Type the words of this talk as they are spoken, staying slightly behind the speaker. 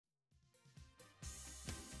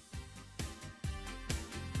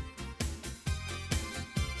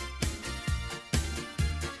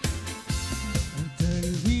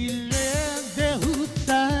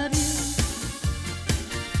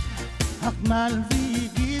mal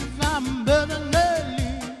vigil zambeneli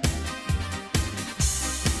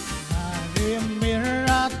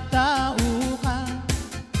Marimirata uha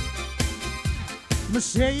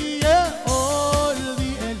Masaya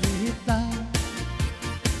olvi elita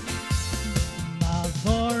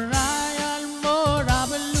Mazorayan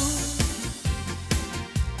morabelu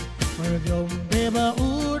Mergom beba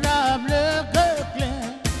urab lekekle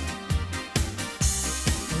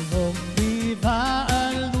Mergom biva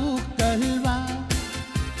alukalba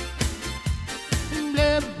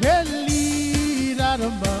Blebeli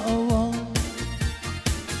raramba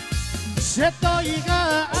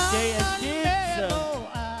Okay, and kids,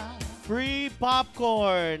 free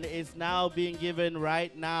popcorn is now being given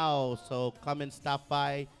right now. So come and stop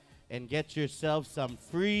by and get yourself some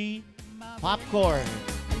free popcorn.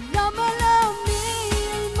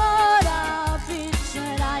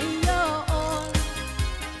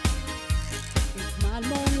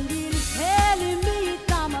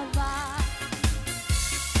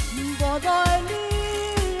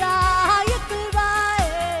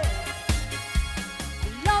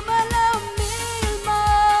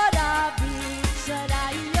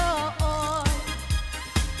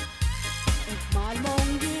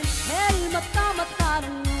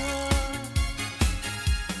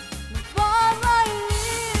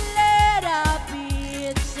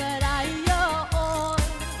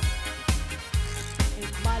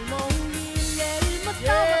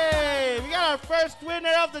 First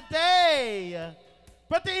winner of the day,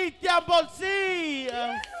 Pati Tiambolsi.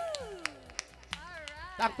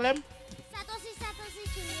 Taklem. Satoshi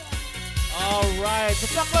Junior. All right, the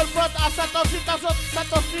Taklem brought us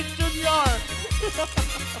Satoshi Junior.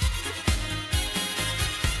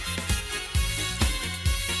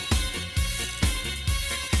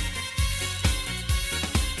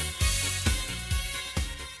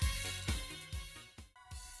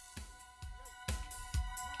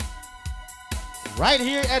 Right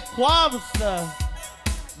here at Kaubes,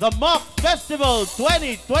 the Mock Festival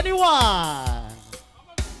 2021.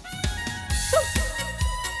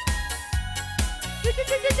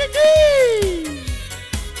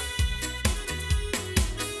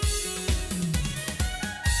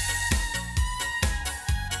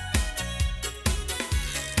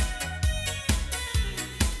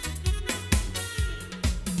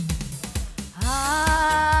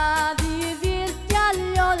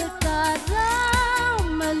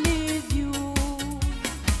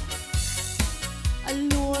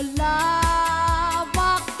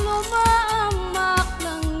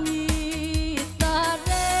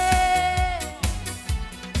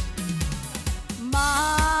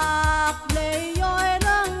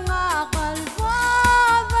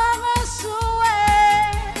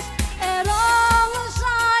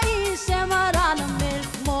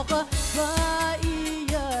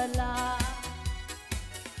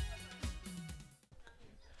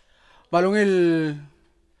 Balungil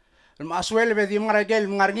maswel be di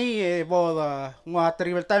maragel ngarni bo ngwa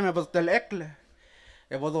trivel time bo tel ekle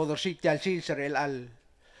e bo do sit al silser al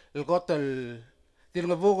el gotel dir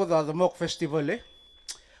ngavugo da Demok FESTEVAL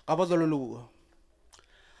kabado lulu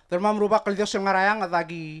ter mamru bakal dios ngarayang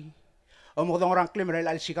adagi omodong orang klim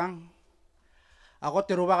al sikang ako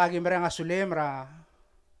tiruba kagi mereng asulem ra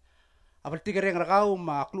apal tigering ragau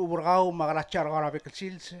ma klubur ragau ma karachar kara be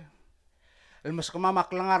silse el mas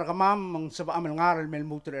kamamak langar kamam mang saba amel ngar el mel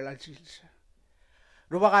mutre el alsis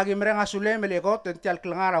ruba kagi mereng asule melekot ential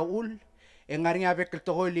klangar ul engarnya bekel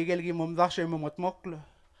togol ligel gi momdaso momotmoklo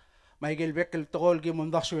maigel bekel togol gi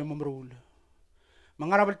momdaso momrul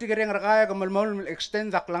mangara bertigereng rakaya kamal mol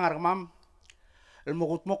extend dak langar kamam el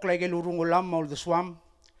mogutmok ligel urung ulam maul de swam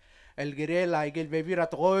el girela igel bebira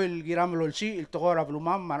togol giram lolsi el togora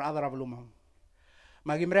blumam man adara blumam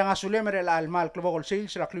magi mereng asule merel almal klobol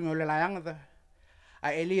sils raklungo lelayang da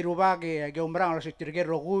a eli rubage a geumbrang la sitirger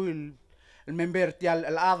rogul el member tial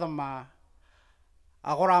el adama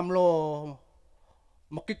agora amlo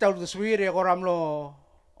mokita ul deswire agora amlo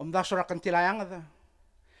omdasora kantilayang da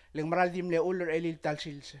ling maral dim le ulur eli tal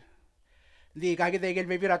silse di kage degel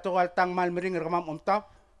bebira to al tang mal mering ramam omtap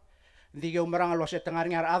di geumbrang lo setengar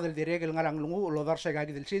ngar adel diregel ngarang lungu lo dar se kage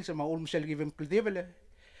del silse ma ul misel givem kuldebele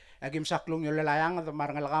agim saklung yo lelayang da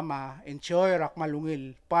marngal kama enjoy rak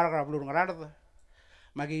malungil paragraf lur Ngaraard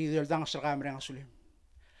magi dol dang serka mereng asulem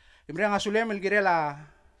imreng asulem el girela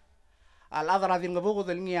al adra din ngabugo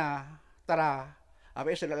del ngia tara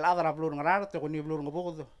abes el adra blur Ngaraard te koni blur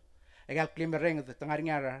ngabugo egal klim reng de tangar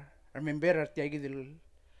ngar remember ti agi del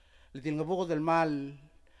ngabugo del mal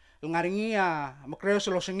el ngaringia makreo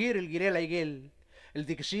solo sengir el girela igel el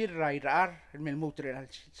dikisir ra irar el mel mutre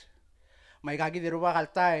al chits mai gagi de ruba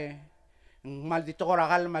galtae mal dito ko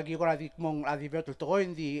rakal magi ko radit mong adibetul to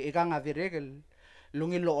hindi igang adiregel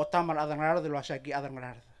lungil lo otaman adangrar de lo asagi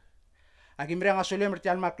adangrar agi mreng asule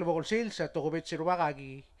mertian maklo bokol sil sa to kobet sirwa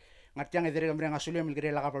agi ngartiang idireg mreng asule mil gre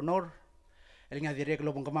la gobernador el nga direg lo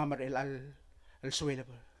bong kamamar el suela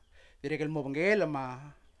direg el mo bangel ma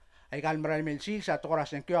ay gal maral mil sil sa to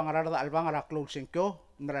koras en kyo angarar da albang ara close en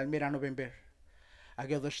kyo maral mira november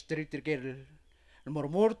agi do street tirkel el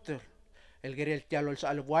mormort el gerel tialo el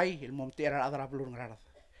salwai el momtera adra blur ngarad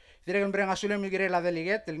direk el brenga sule mi gerel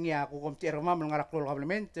adeliget el ngia ku komtera mam ngarak lo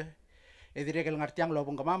kablement e direk el ngartiang lo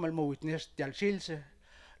bongkamam el mo witness tial sils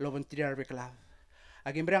lo bontiar bekla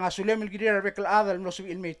agim brenga sule mi gerel bekla adal no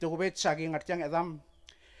subil me to bet sagi ngartiang adam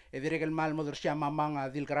e direk el mal moder sia mamang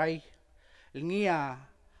dil grai el ngia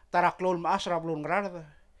tarak lo ma asra blur ngarad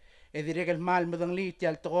e direk el mal medang li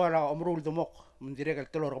tial togora omrul Demok direk el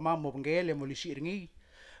telor mam mo bengel mo lisir ngi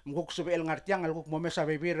mukuk subi el ngartiang el kuk mo mesa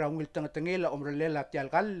bebira ungil tengah-tengah omrelela tial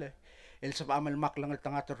kal el sab amal maklang el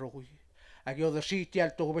tengah terrokui agi odo si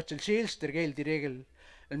tial to bet el sales tergel diregel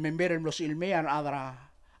el member el los ilmean adra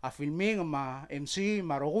a filming ma MC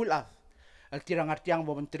ma rogul el tirang ngartiang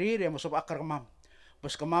bo mentrir mo sab akar mam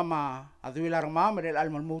bos kamama aduilar mam el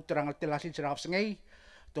almal mutrang el telasin serap sengei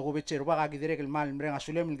to bet serwa agi diregel mal mrenga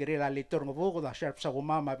sulem el gerela litor ngobo da sharp sa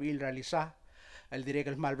mama bil realisa el direk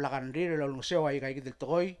el mal blagan rir el museo ay kay del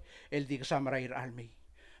toy el di kasama rir almi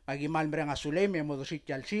agi mal mrenga sulem mo do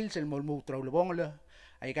sit al sils el mol mutra ulbong le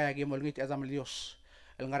ay kay agi mol ngit adam dios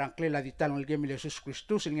el ngarang klela di tal el gemil Jesus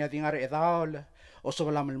Christus el ngati ngare edal o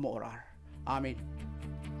sobalam el morar amen.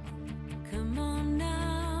 Come on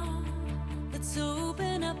now, let's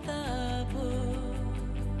open up the book.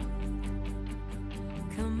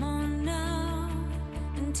 Come on now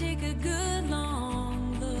and take a good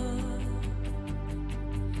long look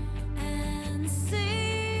and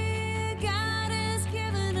see God has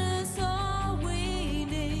given us all we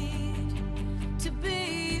need to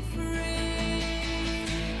be free.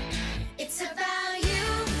 It's about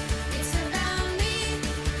you, it's about me,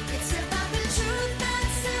 it's about the truth that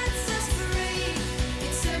sets us free.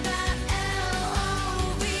 It's about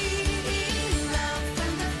L-O-V-E, love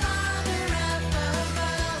from the Father up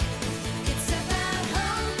above. It's about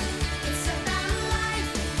hope, it's about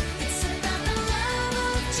life, it's about the love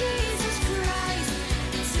of Jesus Christ.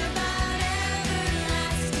 It's about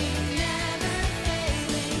everlasting, never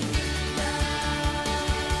failing love.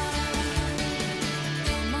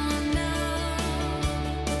 Come on now,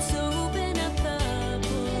 let's open up the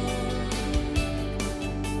book.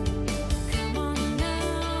 Come on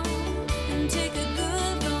now and take a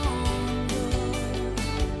good long look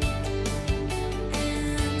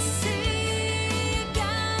and see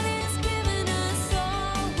God has given us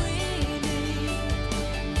all we need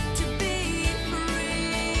to be free.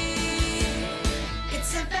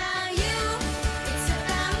 It's about you, it's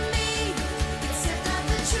about me, it's about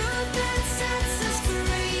the truth that sets us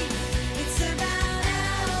free. It's about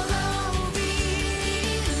L-O-V-E,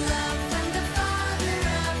 love from the Father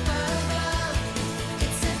up above.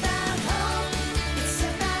 It's about hope, it's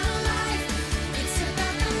about life, it's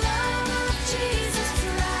about the love of Jesus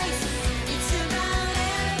Christ. It's about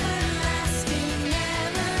everlasting,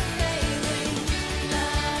 never failing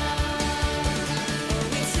love.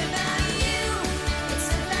 It's about you, it's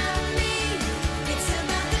about me, it's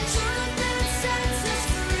about the truth that sets us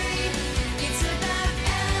free. It's about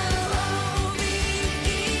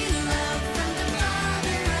L-O-V-E, love from the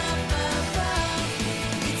Father up above.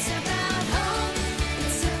 It's about hope,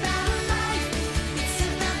 it's about life, it's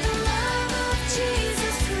about the love of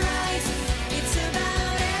Jesus Christ. It's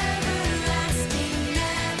about everlasting,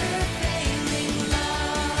 never failing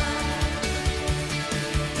love.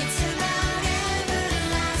 It's about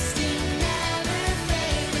everlasting, never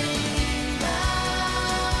failing love.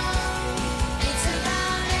 It's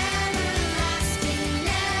about everlasting,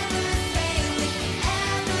 never failing,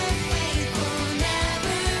 ever faithful,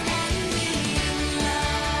 never ending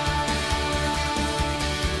love.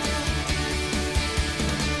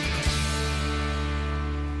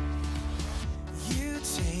 You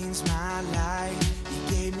changed my life. You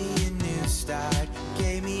gave me a new start.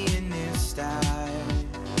 Gave me a new start.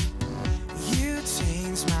 You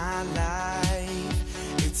changed my life.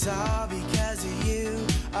 It's all because of you.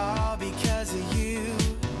 All because of you.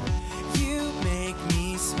 You make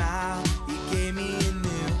me smile. You gave me a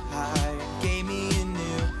new heart. Gave me a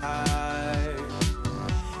new heart.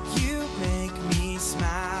 You make me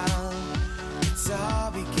smile. It's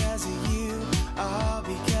all because of you. All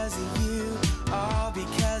because of you. All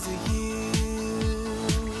because of you.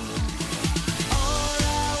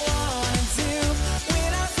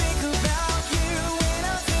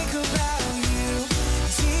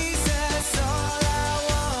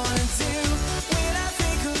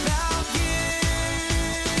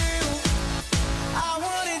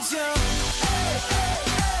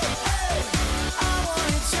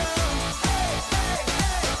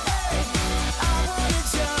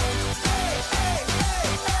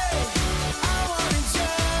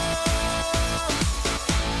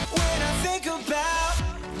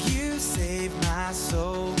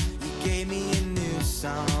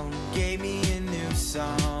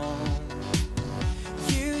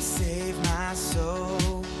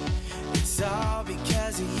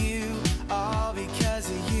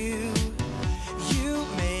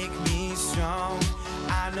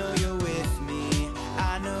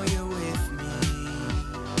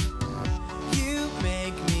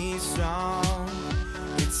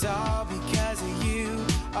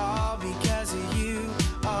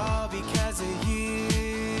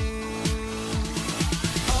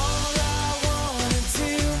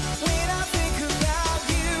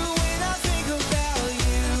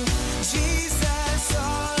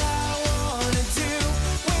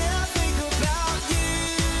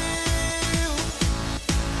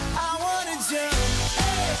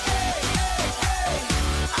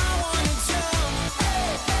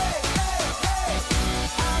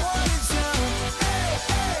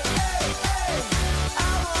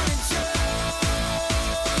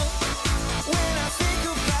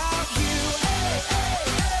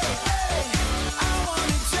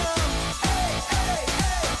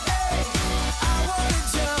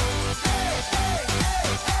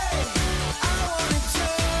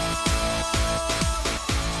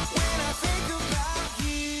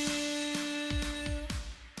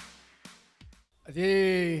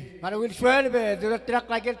 Para will swell be do track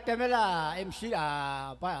like it temela MC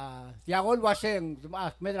pa tiagol waseng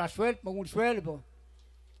medra swell mong swell po.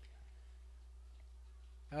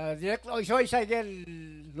 Direct oi soy sa gel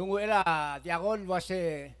lungu ela tiagol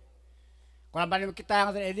wase kuan ban kita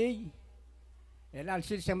ang eli. Elan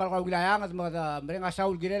sil se mal wilayang at mga merenga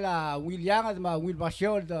saul girela William at mga Will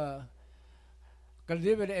Basyon da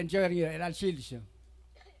kaldibe engineer elan sil.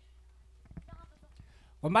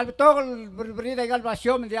 Kumal betul berita gal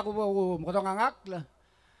Basyon dia aku motong angak lah.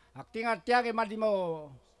 Aktingat tiang ke madi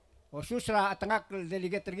mo susra atangak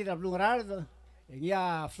delegate tergida belum Ngaraard.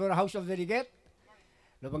 Ia Flora House of Delegate.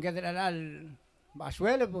 Lo bangkit al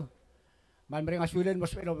maswele po. Man merenga sulen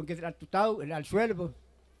mas lo bangkit al tutau al suele po.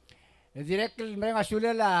 Direct merenga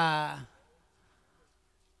sulen la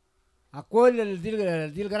ako el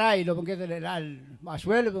dil garay lo bangkit al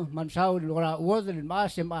maswele po. Man saul lo gra uod el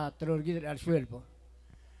mas ma terorgid al suele po.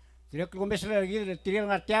 Direct ko mesra gid tiril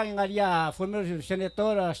ngatiang ngaria former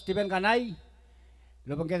senator Stephen Ganay.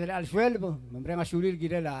 Lo bangkit al suele po. Merenga sulir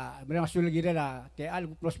girela te al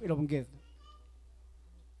plus lo bangkit.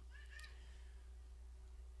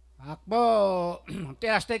 Akbo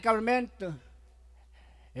tira state government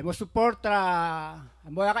emo support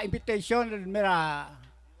mo ka invitation mera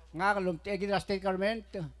nga kalum tegi da state government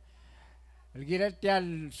el giret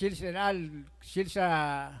tial silsa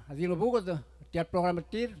adilo bugod tial program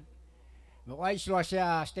tir mo ay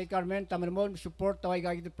siya state government tamon support taway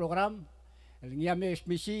ga program el ngiyame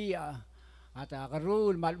misi at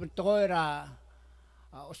karul malbun to era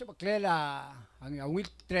o sa baklela ang wil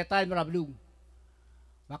tretal mera blue.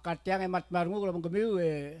 Maka tiang emat marungu kalau menggemiu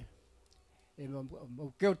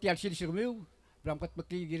kau tiang sini segemiu berangkat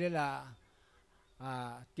beki girela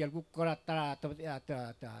tiang gukora tara tempat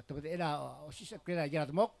era osis kira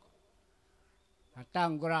jalan Demok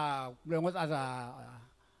datang gora belongot ada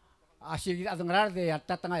asil kita ada Ngaraard ya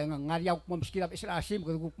tatang ngariau memskilap Islam asim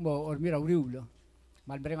kalau gukmo ormira uriu lo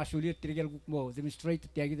mal berenga sulit tirigel gukmo demonstrate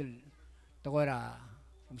tiang gitu togora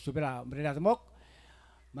supera mereka Demok.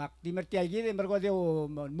 Mak di merti aja deh mereka dia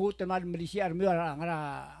mut teman Malaysia army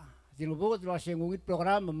ngara dinubut lo sengungit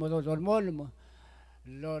program mo dormon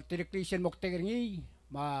lo television mok tegerngi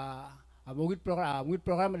ma amugit program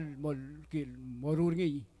mo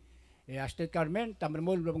rurngi state government tamar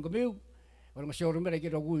mo lo ngamiu orang masih orang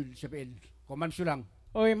mereka rogul sepel koman sulang.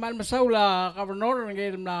 Oi mal masaula governor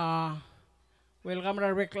ngel na welcome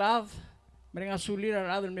na reclave mereka sulir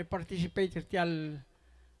ada me participate tial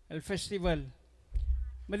el festival.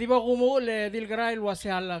 Madiba kumul dil garail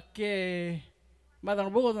wasial ke madang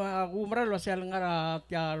bugo kumral wasial ngara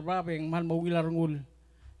tiar babeng mal mawilar ngul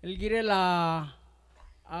el girela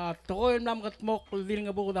toy nam katmok dil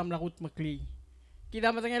nga bugo dam lakut makli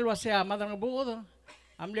kita matangel wasia madang bugo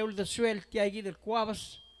am leul de suel tiagi del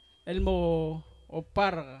Kaubes el mo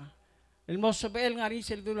opar el mo sabel ngari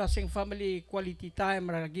sel dula sing family quality time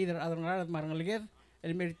ra gider adang Ngaraard marang leged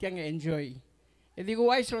el mertiang enjoy edigo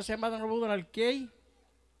wais ro se madang bugo al kay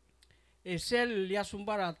Esel lia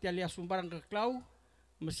sumbara tial lia sumbarang ke klau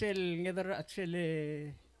mesel ngeder atsel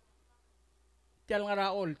tial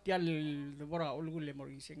ngaraol tial bora ulgule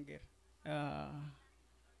mori senger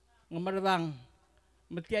ngamardang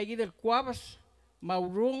metiagi del Kaubes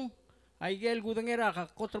maurung aigel gudengera ka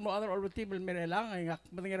kotro mo other olbetibel merelang ay ngak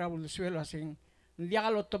madengera ul suelo asing ndia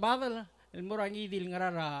kalo tobadal el morangi dil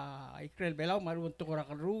ngarara ikrel belau marun to kora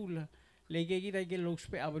rule lege gida gel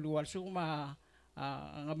lokspe abelual suma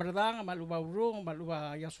ngaberdang maluba urung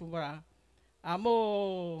maluba yasubra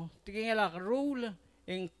amo tingela rule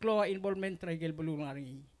en cloa involvement tragel bulung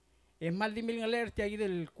ari mal dimil ngaler tiagi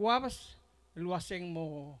del Kaubes luaseng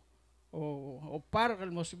mo o par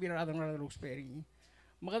kal mo subir adang luxperi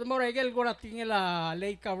magadmo regel gora tingela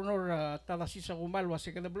late governor tadasi sa kumal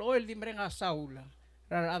waseng kada oil di merenga saula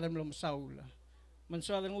rar adam lo saula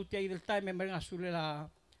manso adang utiai del time merenga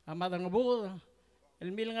sulela amadang bugod el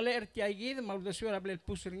mil ngaler tiagi de mal de suela blel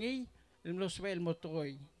puserngi el los vel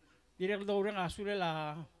motoy direk do urang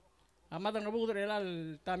asulela amadang bugod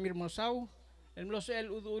relal tamir mosau el los el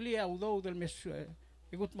udulia udo del mes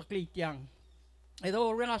igut maklitiang edo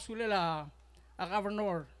urang asulela a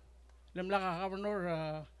governor lemla governor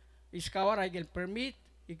iskawar ay gel permit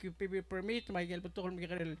IQPB permit may gel betul mi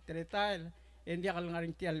kerel teletal en dia kal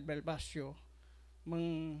ngaring tial belbasyo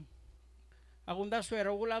meng akunda suera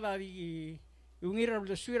ulada di ungir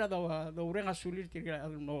de suera do urang asulir tirga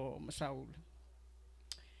no masaul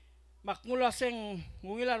makmula seng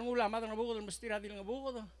ngungilar ngula madang bugod mestira dil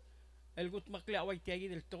ngabugod el gut makli away tiagi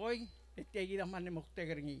del toy tiagi da man mo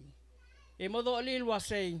tegerngi e modo alil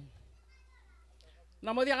waseng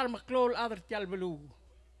namo dia kal maklol adar tial belu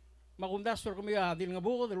magunda sur kumia dil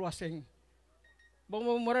ngabugod del waseng Bong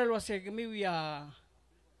mo moral wase kami ya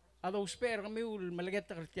ado spare kami ul malaget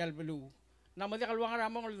ta kritial belu. Namo dia kalwang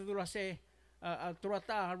ramong dulu se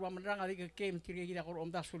turata kalwang menrang adi ke kem tiri kita kor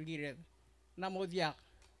omda sulgiret. Namo dia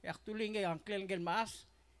yak tuling ang klengel mas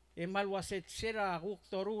mal wase sera huk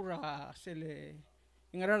torura sele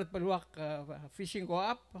Ngaraard peluak fishing ko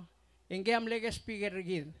up. Engam lege speaker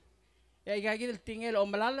gid. Ay gagid tingel o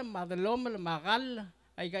malalam madalom makal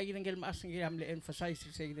ay gagid ngel mas ngam le emphasize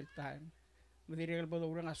sa gid time. Madiregal bodo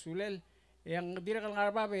urang asulel yang diregal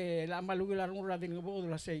ngarbabe la malugi larung radin ngabo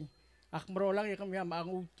la sing ak merolang ya kami ang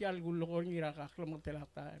utial gulokor ngira ka klamang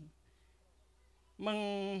telatan mang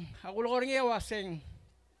aku lokor ngira waseng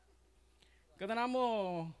kada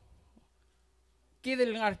mo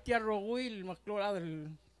kidel ngartiar roguil maklolad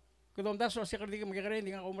kudom daso sa kerdi magkakarin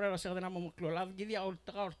di nga umra sa kada mo maklolad gidi aul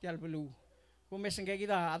taka ortial belu kumesen kay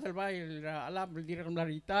kita atal bay alam diregal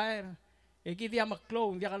retire gidi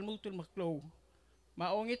maklo di akal mutul maklo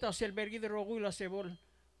maong ito selbergi de roguil la sebol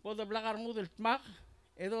bodo blakar mudel tmak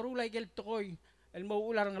edo rulay gel tokoy el mo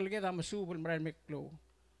ular ng ligeda masubol maray meklo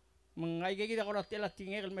mangay gida ko ratela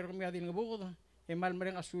tingel meron mi adin ngabukod mal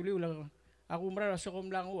mereng asuli ulang aku mara sa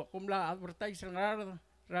kumla advertise ng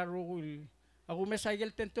rarugul aku mesay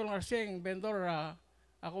gel tentol ngarseng vendor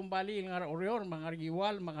akong bali ngar orior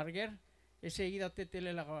mangargiwal mangarger ese gida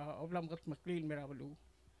tetelela oblam kat maklil merabalu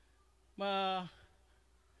ma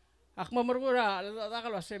akma margura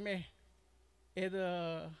dakalo seme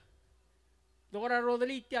dokora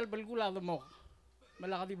rodeli tial belgula Demok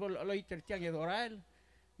malakadi bol aloy tertiang edoral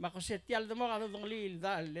makoset tial Demok ado dongli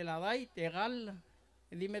dal leladai tegal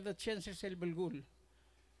di medo chance sel belgul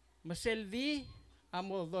masel di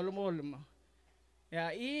amo dolmol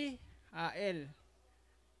ya i a el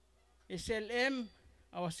SLM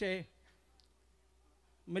awase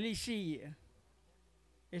malisi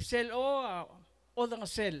SLO odang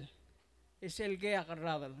sel isel gaya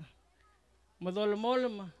karadal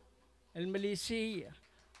madolmol el malisi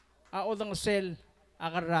odang sel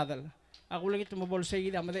akaradal aku lagi tu mabol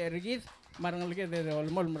seguida made ergid marang lagi de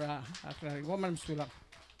dolmol mara akrar wamal msulang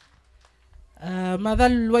madal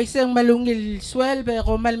waiseng malungil swel be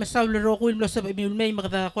ko mal masaw lo ko imlo sab mi ulmay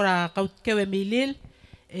magda kora kaut kewe milil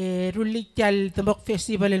rulityal Demok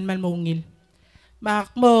festival el malmungil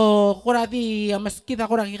mak mo kora di maskita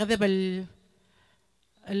kora kikadebal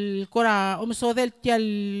الكرة صودل تيال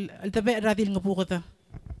الدباء راضي النبوغة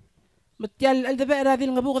متيال الدباء راضي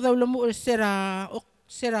النبوغة ولا مو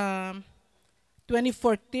سيرا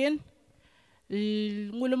 2014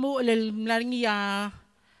 المولمو الملانية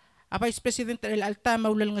أبايس بريسيدنت الألتاما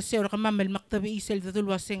ولا النسير قمام المكتب إيسل ذو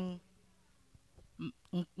الواسين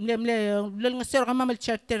ولا النسير قمام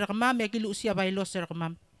الشارتر قمام يجيلو أسيا بايلوسر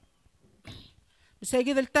قمام بس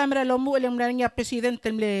هيجي التامرة لو مو الملانية بريسيدنت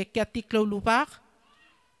الملي كاتي كلولوباق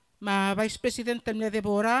ma Vice President al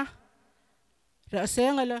Deborah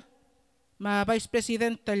Raasengala ma Vice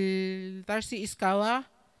President al Darcy Iskawa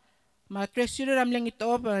ma Treasurer amlang ito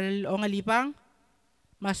al Ongalibang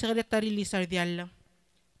ma Secretary Lizard Dial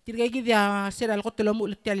tirgay dia sir al qotlo mu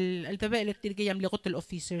al tabe al tirgay am qotl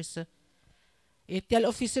officers al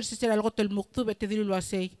officers sir al qotl muktub at dilu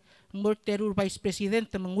wasay mur terror Vice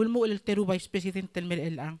President mangul mu al terror Vice President al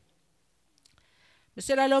melang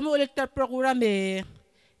sir al mu al program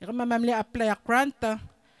kama mamle apply a grant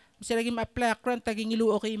misala gim apply a grant gin ilu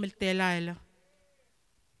okay email tela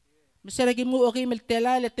misala gim mu okay email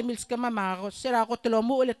tela le temils kama ma sira ko telo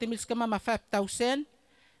mu le temils kama ma 5,000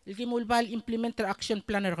 gim ulbal implementer action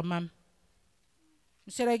planner kama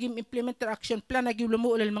misala gim implementer action plan agi ulo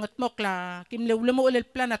mu ul mga tmokla kim le ulo mu ul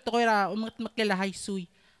plan at toira mga tmaklela high suy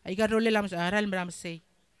ay garo le lam sa aral maram say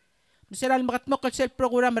misala mga tmokla self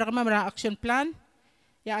program kama mara action plan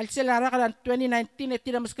ya al selara kalan 2019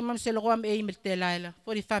 etira mas kamam selogam e miltelala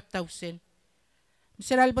 45,000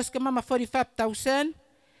 miseral bas kamam 45,000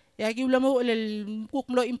 ya gi ulamo el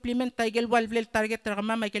kukmlo implement taigel walvel target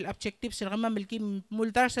kamam makel objectives kamam milkim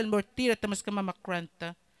muldar sel mortira tamas kamam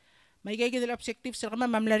makranta may gigel objectives kamam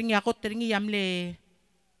mamlaring yakot teringi yamle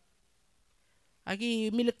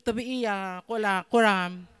agi milik tabi ya kola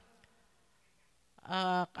koram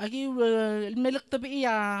agi الملك طبيعي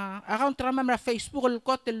account رقم مرة فيسبوك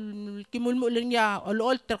الكوت الكمول مؤلن يا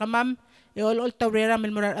الأول ترقمام يا الأول توريرا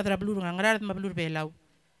من مرة أذرا بلور Ngaraard ما بلور بيلاو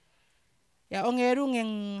يا أنغيرو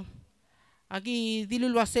ng agi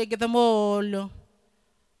dilul wase kadamol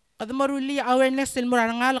ruli awareness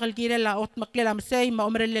المرة نغال غالكيرا لا أوت مكلا مساي ما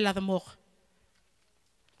أمر اللي لا دموخ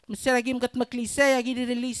مسير أجيم قط مكليسة أجي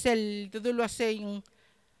ريليس الدلول وase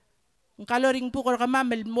kaloring pukor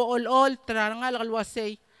kamamel mo all tarangal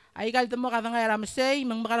kalwasay ay gal demo kadang era mesay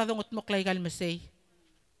mang makaradong utmok lay gal mesay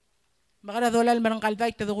Makara dolal marang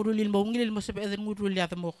kalbay ta durulil mo ngilil mo sa peder ngudul ya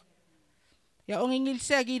Demok. Ya ong ingil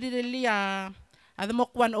sa gidili ya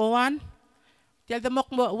Demok 101. Tial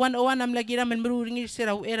Demok 101 am lagi ra men meruringil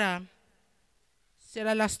sira era.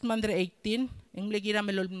 Sira last month 18 ing lagi ra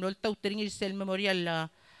melol tau teringil sel memorial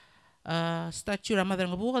statue ra madar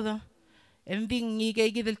ngabuka. Ending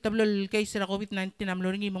ngigay gidil tablol kay sira COVID-19 am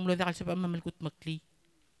loringi mong lodakal sa pamamalkut makli.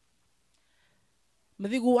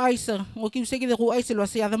 Madigu aisa ngoki usagi de gu aisa lo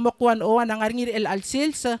sia Demok 101 ang arngir el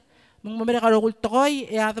alsils mong mamere karogul tokoy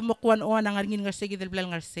ya Demok 101 ang arngir ngasegi del blal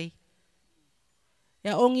ngarsay.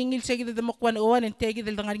 Ya ong ingil segi de Demok 101 en tegi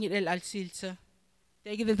del arngir el alsils.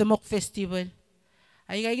 Tegi del Demok Festival.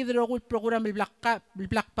 Ay gay gid rogul program el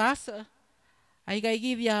Black Pass. Ay gay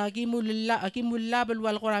gid ya gimulla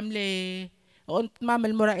balwal qoram le on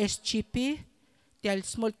mamel mora SGP tial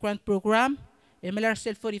small grant program. Malar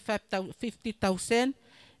sel 50,000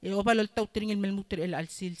 obalol taw tringil mel muter el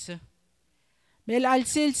alsils. Mel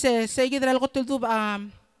alsils say gidral qotul dub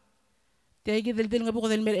tay gidel del ngabu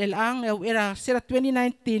del mel el ang era sera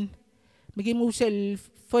 2019 migi musel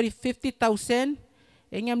 50,000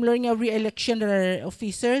 engam learning re-election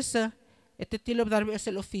officers etetilob darbe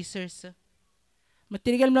sel officers.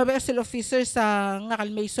 Material mla sel officers sa ngakal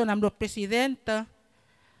Mason amlo president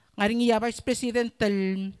ngaring ya vice president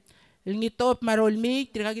Ngitop marolmi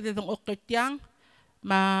tiragi de dong okertiang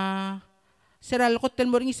ma seral kotel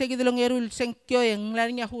moringi segi de longerul senkyo yang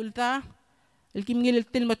larinya hulta el kimngil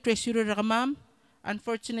tel mo treasurer ramam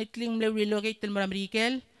unfortunately mle relocate tel maram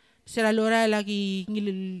rikel seral ora lagi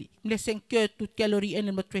ngil mle senkyo tut kalori en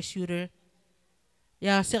mo treasurer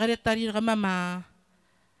ya secretary ramam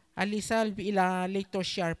alisal bi ila later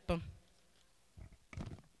sharp.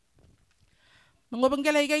 Mengobang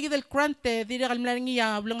galay kay gidel krante diri kalmlaringi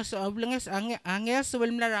ya blangas anges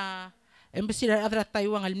wel mlara embassy adra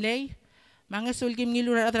Taiwan almlay manges wel kim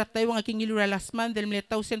ngilura adra Taiwan aking ngilura last month del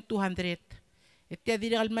 1,200 etya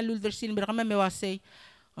diri kalmalul dersin berkama mewasay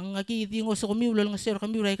ang aki dingo so kami ulol ngasir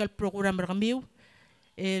kami uray kal program berkami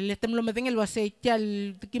letem lo madengel wasay tyal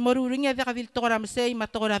kimaruring ya kadil tokora masay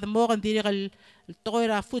matokora mo kan diri kal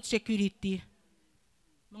tokora food security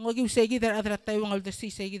mangogi usay gidel adra Taiwan al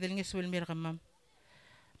dersi say gidel nges wel merkamam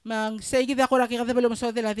mang say gid ako raki kada belum so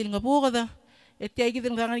de la dil ngabuka etya gid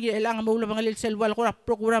ngangan gid elang mawla bangalil selwal ko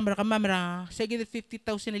program kamamra say gid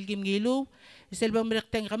 50,000 el gimgilu selba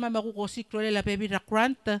mrekteng kama makuko sikro la bebi ra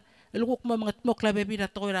grant elukuk mo mga tmok la bebi ra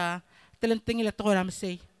tokora talenteng ila tokora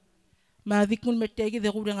masay ma dikun metya gid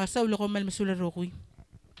ko nga saw lo ko mal masula rokoy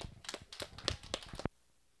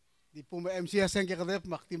di po ma MC asen ke kadep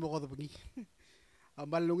makti mo ko to pagi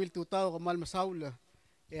amal lungil tutaw kamal masawla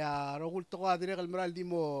ya rogul to ka dire kalmaral di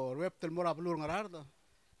mo rep tel mora pelur Ngaraard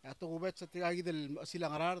ya to kubet sa tigagi del sila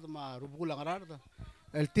Ngaraard ma rubula Ngaraard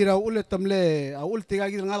el tira ulet tamle ul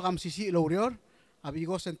tigagi ngal kam sisi lorior abi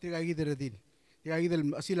go sen tigagi dire din tigagi del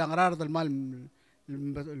sila Ngaraard del mal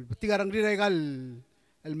tigarang dire gal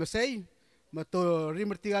el masay mato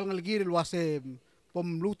rimer tigal ngal gir el wase pom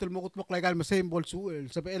lutel mo kutmok legal masay bolsu el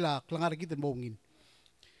sabela klangar gid mongin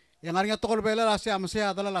yang arnya to kol bela sa masay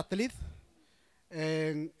adala latelit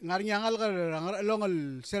ngari ngal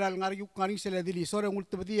longal seral ngari yuk ngari sela dili sore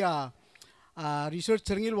ngulta dia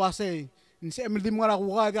research ngil wase inse emil dim ngara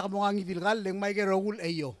kuga dia kamongangi dilgal leng mai ge rogul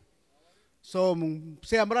eyo so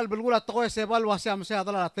se amral belgula to se bal wase am se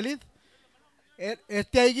adala telit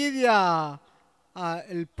tiagi dia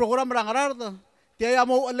el program Ngaraard tiaya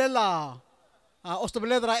mo lela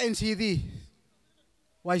ostobledra NCD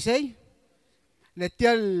why say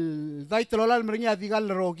letial daitolal meringa digal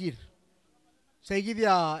rogir Saya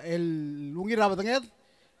dia el lungi rabatanged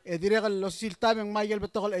dire kal lo silta meng Michael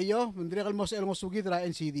betokol eyo mendire kal mos el ngosugi dra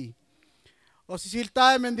NCD o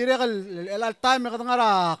silta men dire kal el alta me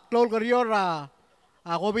katangara klol gariora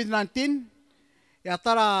COVID-19 ya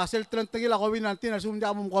tara sel trentengi la COVID-19 asum dia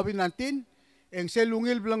mum COVID-19 eng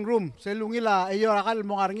selungil blang room selungil la eyo rakal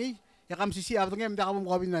mongarngi ya kam sisi abatangem dia mum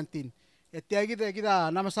COVID-19 etiagi kita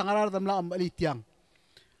nama sangarar damla alitiang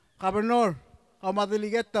Governor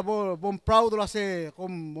Amadeliget bom proud la se kom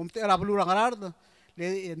tera blura Ngaraard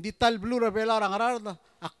le dital blura bela Ngaraard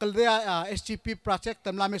akal dia SGP project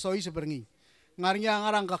tamlame soi sebengi ngarnya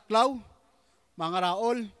ngarang kaklaw mangara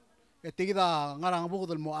all etigida ngarang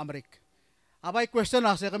bukudel mo Amerik abay question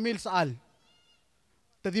na se kamil saal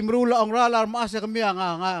tadimrula ang ralar ma se kami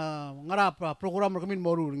ngara program kami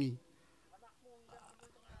morungi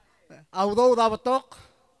audo dabatok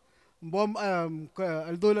bom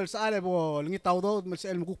el dollar sa ale bo lingi tawdo mal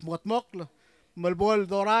sel mukuk mokmok malbol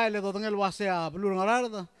dora le do ngel wase blur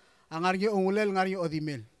Ngaraard angar ngi ongulel ngar ngi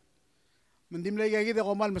odimel mendim lay gagi de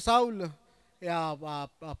ko mal masaul ya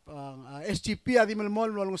SGP adi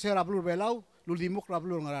malmol walong sera blur belau lul dimok ra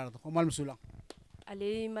blur Ngaraard ko mal musulang.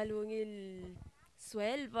 Ali malungil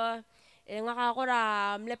swelva nga ako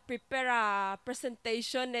ra mle prepare a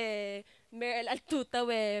presentation mer altuta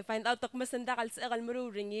we find out tak masanda kal sa kal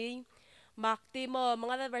mururingi makti mo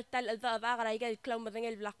mga vertal alta aba kay klaw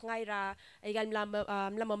madangel black ngay ra ay gal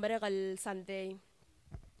mlam mere kal Sunday.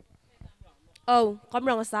 Oh,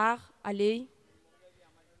 kamera sak ali.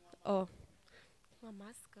 Oh. Nga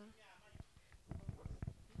maska.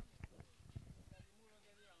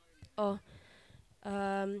 Oh.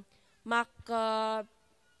 Mak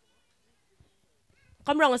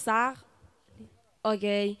kamera sak.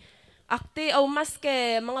 Okay. Akti o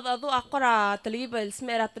maske mga dado akora talibels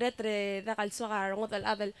mera tretre da kalsuar ngot al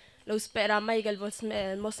adal lo spera Michael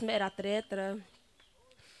mos mera tretre.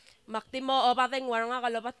 Makti mo o bateng waranga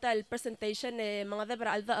kalobatal presentation mga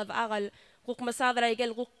debra alda agal kuk masadra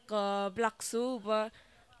igel kuk black sub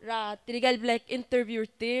ra trigal black interview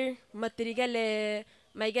tir matrigal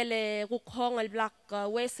maigel kuk hong al black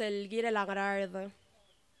wesel gira Ngaraard.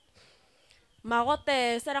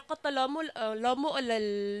 Magote sarakot lomo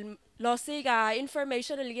losiga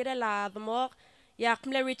information gira la Demok yak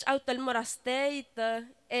mle reach out al mora state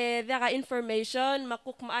daga information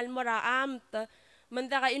makuk maal mora amt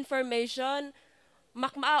mandaka information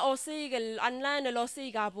makmaa osigel online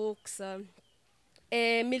losiga books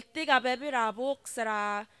miltiga bebira books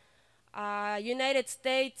ra United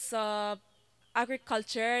States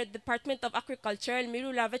Agriculture Department of Agriculture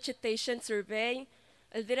mirula vegetation survey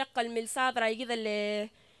el direct kal milsa dra igidele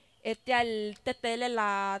etial tetele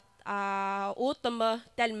la utama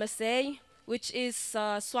tel masay which is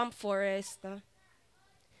swamp forest.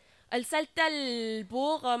 السلتل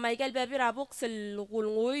بوغ ما يقال بابيرا بوكس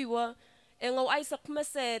الغلغوي و إنه أي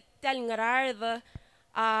سقمس تل Ngaraard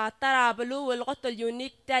ترى بلو الغط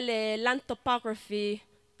اليونيك تل land topography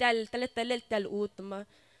تل أوتما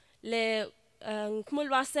ل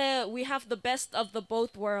كمل واسه we have the best of the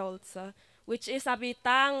both worlds which is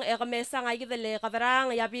abitang egamesa nga gidele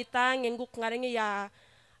kadrang yabitang nguk ngaringi ya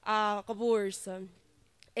kaburs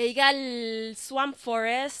egal swamp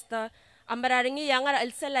forest Amararingi yangar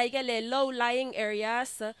alsala igale low-lying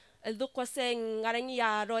areas aldukwaseng ngaringi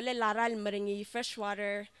ya role laral maringi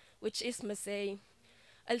freshwater which is masay.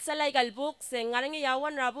 Alsala igal books ngaringi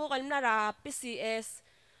yawan rabu kalmnara PCS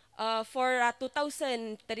for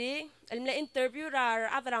 2003 almla interview ra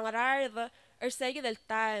adra Ngaraard ersegi del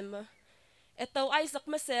time. Ito ay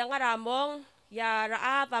sakmase ngaramong ya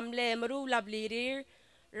raad amle maru lablirir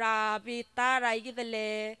ra bita ra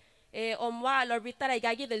igidele omwa lorbita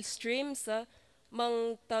igagi del streams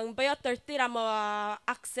mang tang biotertira mo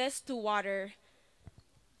access to water.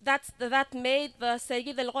 That made the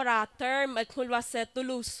segi del gora term at kulwase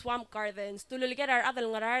tulu swamp gardens. Tulu ligerar adal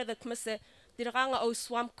Ngaraard that mase diranga o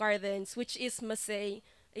swamp gardens which is masay.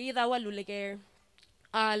 Ida wa luliger.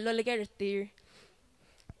 Luliger tir.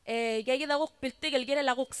 Gagi da guk piltigel gira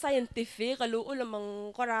la guk scientific alu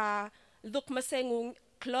ulamang gora duk mase ngung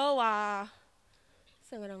kloa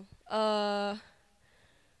sangarang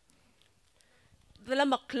dala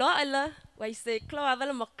maklo ala why say klo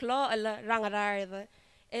dala maklo ala Ngaraard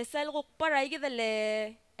sel guk para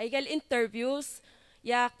igidale igel interviews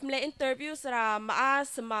ya kmle interviews ra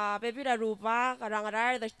maas ma bebira ruba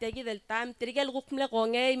Ngaraard tegi del time trigel guk mle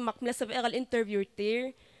konge makmle sab egal interview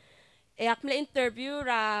tir akmle interview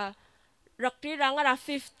ra rakti ra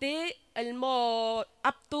 50 almo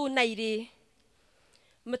up to 90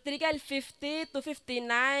 Matrigal 50 to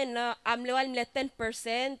 59 amlewal mle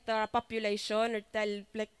 10% population or tel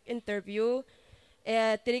black interview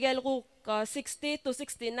trigal ko 60 to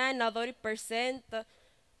 69 na 30%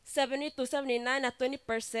 70 to 79 na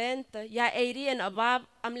 20% ya 80 and above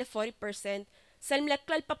amle 40% sel mle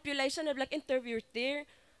klal population of black interview tir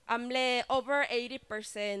amle over 80%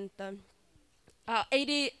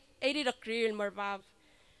 80 the real more above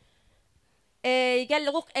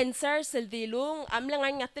galugok answers el dilung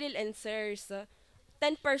amlang nga tril answers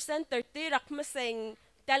 10% 30 rakmaseng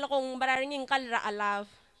talakong bararinging kalra alav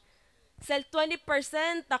sel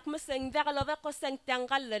 20% takmaseng dakalova ko seng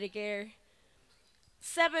tiangkal lariger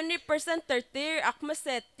 70% 30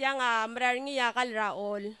 akmaset tiang mararingi yakal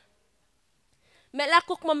raol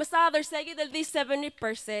melakok mamasador segi del di 70%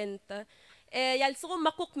 yalsuko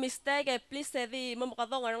makuk mistake please di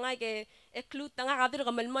mamukadong nga ke eklut nga kadir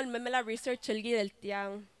kamalmol mamela research elgi del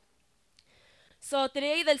tiang so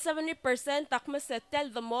today del 70% takmas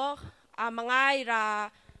tel Demok mga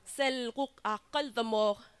ira sel kuk akal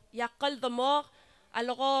Demok yakal Demok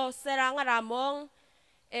aloko serang ramong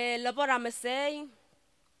laboramasay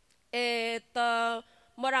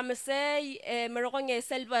moramsey merokong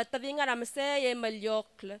selva tavinga ramsey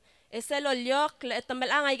malyokl selo lyokl etamal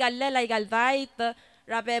ay galela ay galvait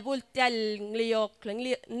rabebul tial ngliokl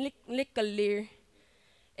nlikkalir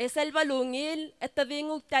selva lungil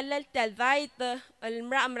etavingu talal talvait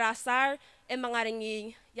almra amrasar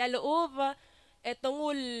mangaringi yaloob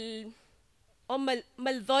etongul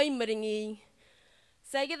maldoy meringi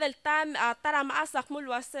segi del tam tara maasak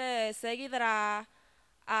mulwase segi dara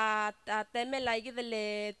temel ay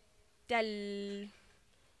gidele tal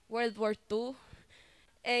World War II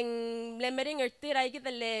en lemering ertira ay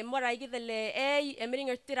gidele mora ay gidele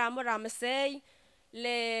emering ertira mora masay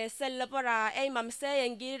le selapora mamsay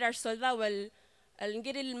en girir ar soldado el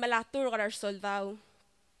giril malatur ar soldado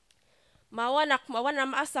mawanak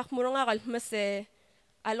maasak murunga kal mase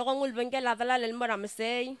alongul bengel adala el mora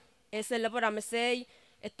masay selapora masay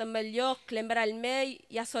etamelyo klemberal may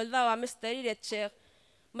ya soldado amesteri retcher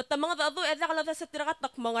matamang dado edakala sa tirakat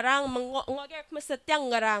mangarang ngogek masatyang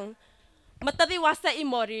ngarang matadi wasa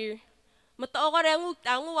imori matao kareng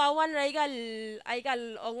ang wawan aigal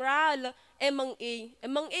ongral emang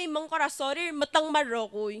mangkara sorry matang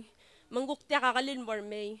marokoy mangguktiya kakalin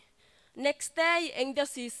mormay next day eng da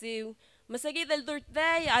sisiw masagi del dirt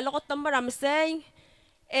day alokot tamara masay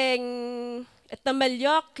eng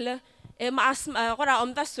etamalyok maas kora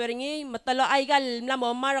omda sweringi matalo aigal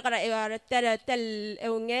mlamomar kara tel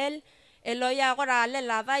eungel eloya kora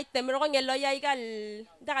leladay temro kong eloya aigal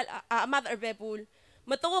dakal mother bebul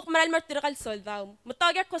matugok maral martirkal soldao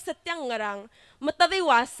matager ko setyang ngarang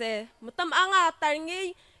matadiwase matamanga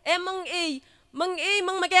tarngi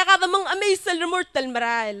mang magayakada mang amazal mortal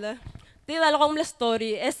maral tidal kong la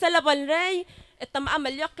story esalaban rey etam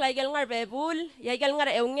amalyok laigal ngar bebul yaigal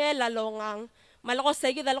ngar eungel lalongang malako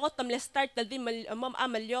segi dalako tamle start daldi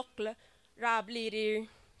amalyok rablir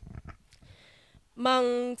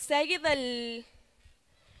mang segi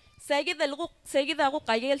dal ko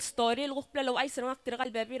kayel story luk plalo ay sirang aktirakal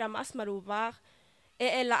bebi ramas marubak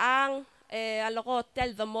elaang alako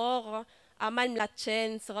tel damor amal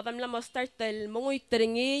mlachen sagadam la mo start tel mongoy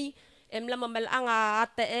tringi emla mamalang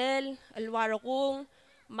atel alwarokung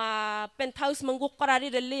ma penthouse mangguk karari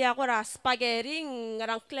dali ako ra spaghetti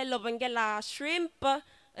ngarang klelo bangela shrimp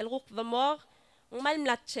el ruk damor mal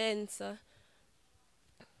mlachens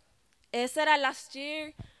era last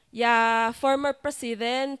year ya former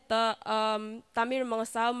president Tamir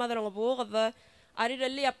Mangasaw madrang bug ari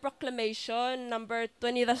dali a proclamation number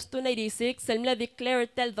 20-296 elmla declare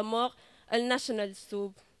tel damor el national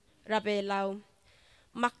sub rabelaw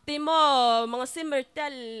maktimo mga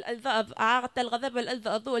simertel tel gadabel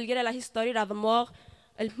aldaadu algira la history radamor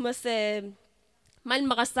almas mal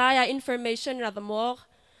makasaya information radamor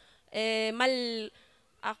mal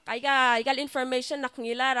aigal information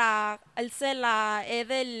nakngila ra alsela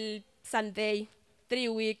edel Sunday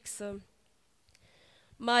 3 weeks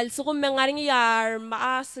mal sukum mengaring yar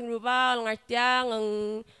maas ruba ngartiang ang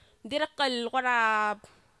dirakal kora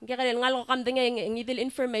gikalil ngal ko kamdeng ngidil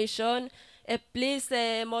information please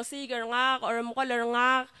mosigar nga or mukalar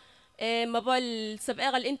nga mabal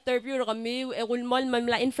sab'egal interview kami ulmol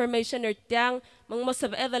mamla information ertiang mang mo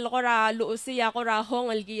sab'edal kora luusiya kora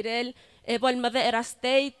hong algirel bal mada era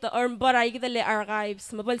state or baray gidale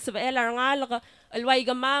archives mabal sab'elar nga alway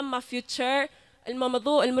gamam ma future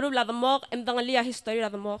almamadu almarub ladamok emdangaliya history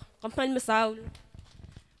ladamok kampal masaul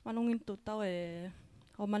manungin tutaw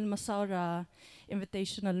oman masaura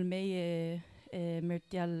invitational may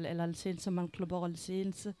mertial elal sins man global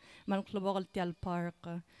sins man global tial park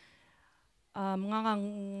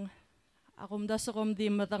ngang akum da sokom di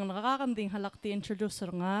matang nakakanding halakti introducer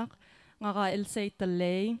nga elsay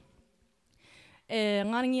talay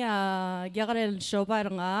ngang ya yagarel show par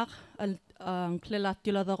nga ang klelat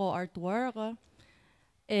yula da ko artwork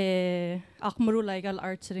akmuru legal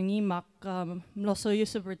arts ringi mak mloso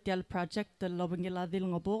yusuf vertial project lobang giladil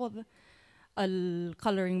nga bukod al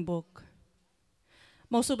coloring book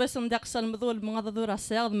Mausubes ang daksal madul mga dadura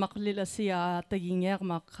sel maklila siya taginger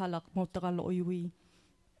makhalak mo takal oywi.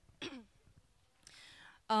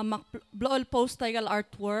 Blool post tagal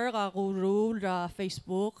artwork ako rule ra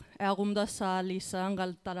Facebook. Akum da sa lisang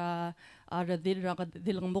gal tara radil ra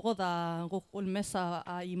dilang buko da kukul mesa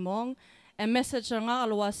imong. Message nga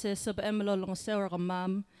alwase sab emlo long sewer ka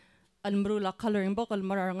mam almrula coloring book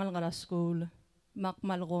almarangal nga school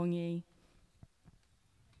makmalgongi.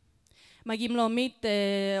 Magimlomit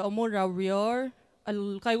omura rior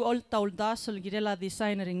al kayo all taulda sul girela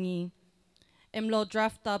design ringi emlo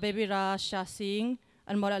draft baby ra shasing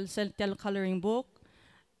al moral tel coloring book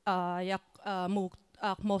yak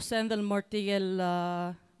mo send al mortigel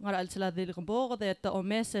ngaral sila dil book de ta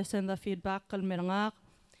omes send the feedback kal merangak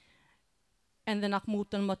and then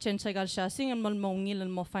akmutan mo change gal siya sing mo mongil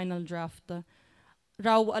mo final draft.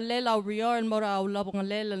 Raw alela rior mo raw labong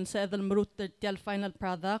alela sa edal marut tial final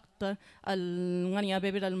product al ngani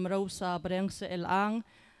baby dal maraw sa bareng sa elang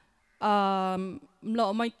lo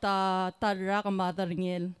may tarra ka mother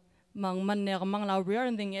ngil mang manne ka mang law rior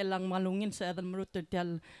ding elang malungin sa edal marut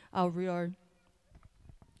tial rior.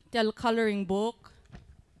 Tial coloring book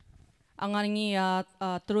ang ngani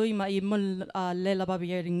truy maimol lela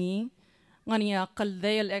babieringi ngani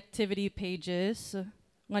kaldale activity pages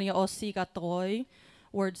ngani osi katoy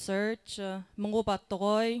word search mangupa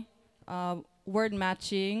toy word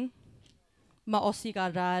matching maosi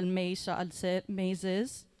karal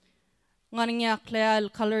mazes ngani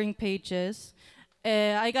clear coloring pages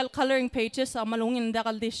I got coloring pages malungin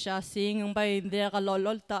dakal disya sing bay dakal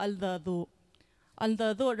lolol ta aldadu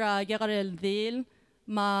ra yakarel dil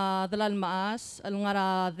madalal maas al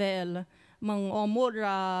ngara del mang omur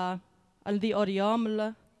al di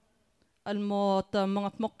oriaml al mot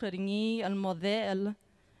mga mokringi al model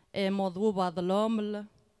modwu badaloml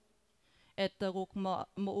et guk mo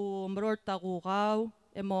mrorta gugaw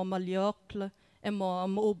mo malyokl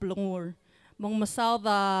mo blungur mang masaw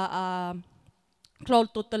da klol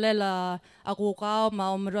tutelela agugaw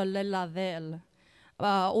ma omrolela del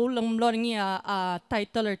ulang mloringi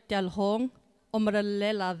title tial hong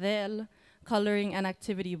omralela del coloring and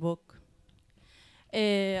activity book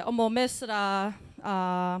omo mesra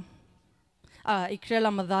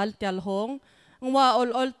ikrela madal tial hong ngwa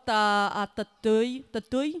ol ta tatuy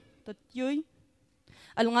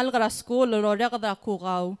alngal gara school lorya kada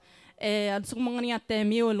kugaw an sung mga niya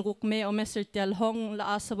temi ul gukme o mesr tial hong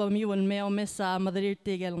la asaba mi ul me o mesa madrir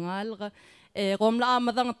tigel ngal kom la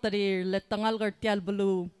amadang tarir letangal gar tial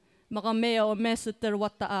bulu maka me o meser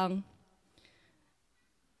wataang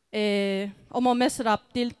omo mesrap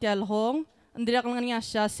til tial hong andira kang nga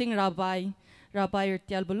siya sing rabay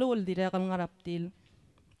tial bulu andira kang nga raptil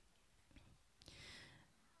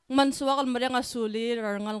mansuwa kal marang asulir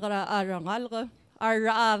arangal kara arangal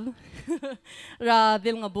arab ra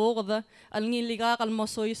dil nga bukod al ngiliga kal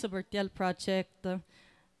mosoy sa vertial project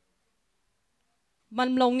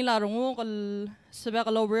man mlaw ngilarong kal sabi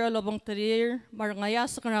kal over lobong tarir marangaya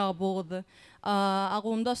sa kana bukod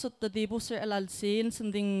akong da sa tadibo sir alalsin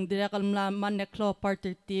sanding direkal man neklo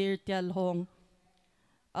parter tial hong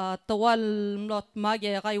tawal mlot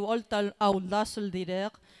magya kay waltal awla sul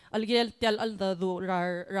direk algel tial aldadu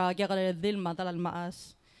ra gyakal dil madalal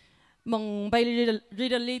maas mang bay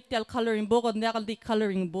read tial coloring book and dekal di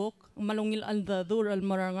coloring book malungil aldadu al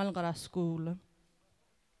marangal kara school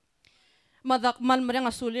madak mal marang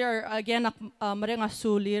asulir again marang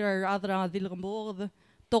asulir adra dil book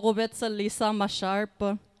Kaubes sa Lisa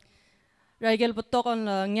Masharp. Raigel betok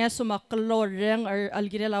ang ngeso maklor reng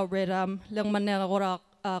algirela reram lang manera ora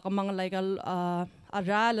kamang legal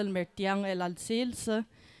aral al mertiang el alsils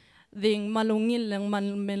ding malungil lang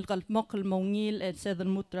man melkal mokal mongil et sedan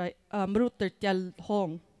mutter tial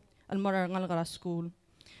hong al marangal kara school.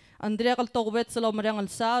 Andrea kal Kaubes sa marangal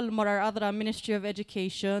sal marar adra Ministry of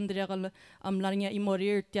Education andrea kal lanya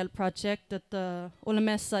imorir tial project at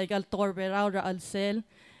ulames sa igal torbera al sel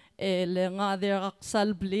nga der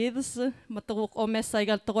sal bleeds matuk o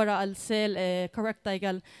mesaigal tora al sel correct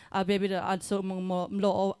igal baby also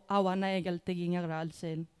mlo awana igal tiginga al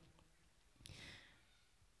sel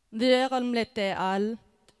direkal mlete al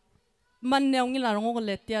man neong ilarong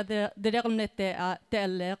letia direkal mlete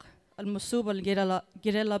telek al musubal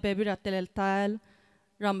girela baby tel tal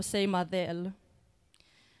ramsey madel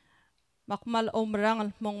makmal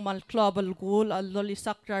omrang mong mal club al gul al loli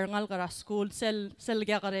sakrar ngal kara school sel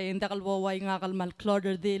gya kare indakal wawai ngakal mal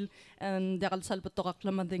cloder dil and dakal salpato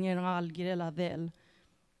kaklaman dingir ngal girela del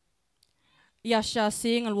yasha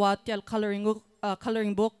sing al wati al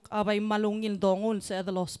coloring book abay malungin dongun sa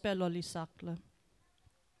edal hospital loli sakla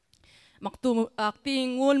maktu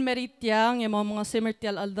aktingul meritiang mga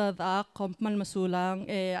semertial aldada kompman masulang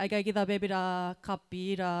agay kita baby ra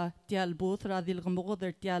kapi ra tial booth ra dil kambuko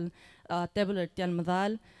der tial table tial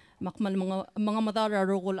madal makmal mga madal ra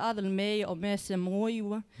rogol adal may o mes moy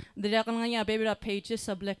dira kan nga baby ra pages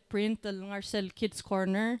sa black print al ngarcel kids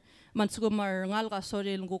corner man sugumar ngal ka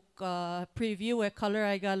sorry nguk preview color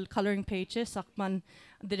agal coloring pages sakman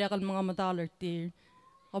dira kan mga madal ti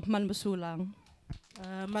kompman masulang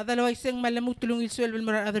madalaway sing malamut tulong ilsuel bil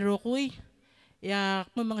marar adar rokoy ya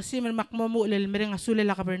mga simel makmomo lil mereng asulel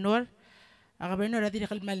la gobernador adi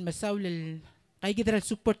kal mal masaw lil kay gidral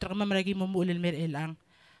support ra mamaragi mo lil mer elang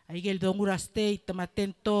ay gel dongura state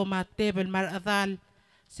tamatento matebel mar adal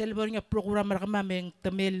selbor nga program ra kamameng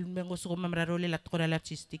tamel menguso ko mamrarole lat ko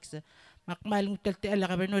logistics Makmal ng talte ala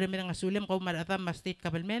gobernador merang asulem ko maratam ma state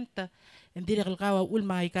government. Hindi rekal kawa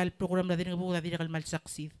ulma ikal program na din buka hindi rekal mal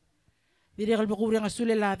succeed. Hindi rekal bukurang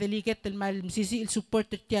asule la deliket mal msisi il support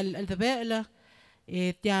tial al tabela.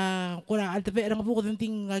 Tia kura al tabela ng buka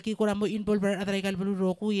ting ki kura mo involve at rekal balu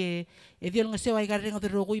roku diol nga sewa ikal ring at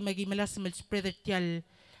roku magi malas mal spread tial.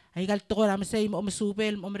 Ay kal to kura masay mo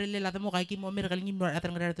masupel mo merele la mo kay ki mo mer kal ngim at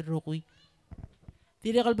ngara at roku.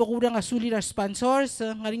 Tidak kalau berkurang asuli sponsors,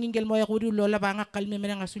 ngaring ingel mo ya kuri lola bangak kalme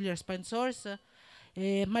merang asuli sponsors.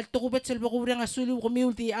 Mal to kubet sel berkurang asuli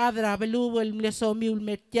community adra beluwal mleso miul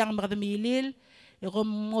metyang makadamilil. Ko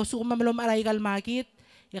mosu ko mamalom aray kal makit.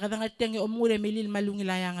 Ya kadang atyang omure milil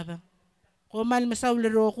malungilayang ata. Ko mal masaw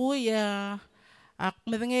lero ko ya ak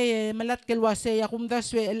madange malat kelwase ya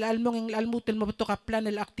kumdaswe el almong el almutel mabuto kaplan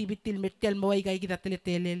el activity metyal maway kay kita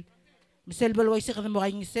teletelel. Misal balway sa kadamo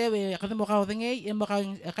kayong isew, kadamo ka ngay, mo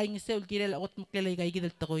kayong isew, kilala akot maklilay kay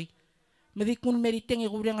gidal takoy. Madik kun meriteng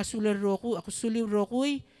ikurang asular roku, ako suliw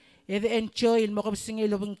rokuy, the enjoy, mo kapsingay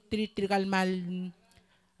lobang tritrikal mal,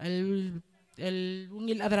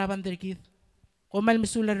 ungil adraban derkit. Komal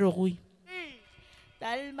masular rokuy.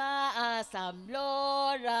 Talma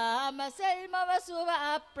asamlora, maselma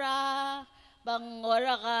masuba apra,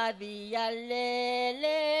 bangora ka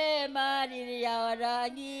diyalele,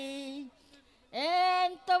 maririyawarani.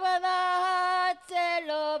 Ento manahat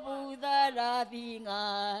selo budara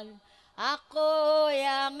dingal. Ako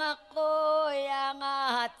yang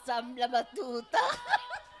at samlamatuta.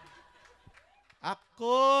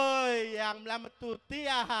 Ako yang mlamatuti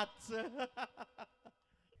ahat.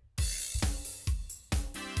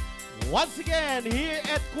 Once again, here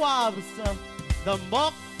at Kaubes, the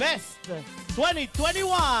Demok Fest 2021.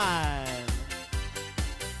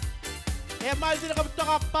 Mal din kami ito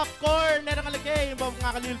ka popcorn na nakalagay. Yung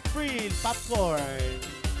mga kalil free popcorn.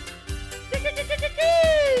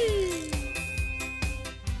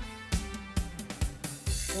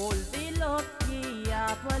 Olvilot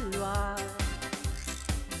kia palwa.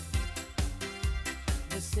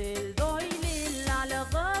 Besildoy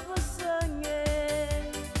nilalagabusenge.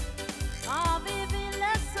 Abi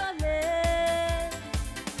vilesale.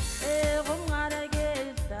 Kung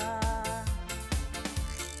aragelta.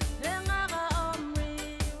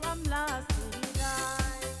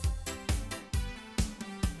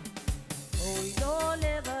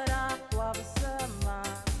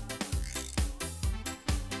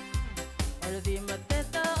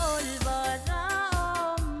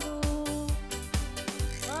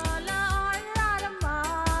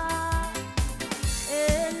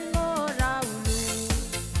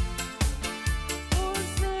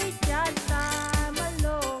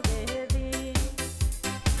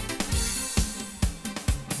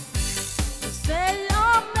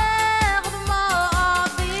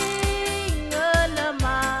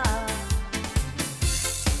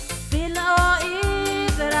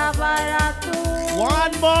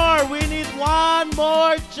 One more. We need one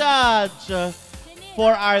more judge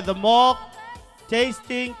for our Demok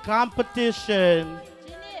tasting competition.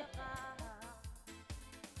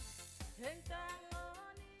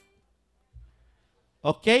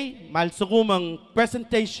 Okay, malsugumang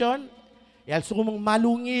presentation. Yalsugumang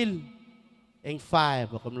malungil. Eng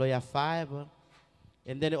 5. Kumloya 5.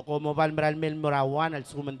 And then ako mobile maral mel mura 1.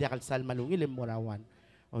 Alsugumang di kalsal malungil mura 1.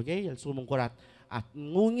 Okay, yalsugumang kurat. At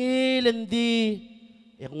ngungil hindi.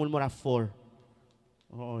 Ekungul mura 4.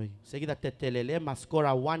 Okay. Sige na tetelele.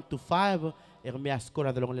 Maskora 1 to 5. Ekung may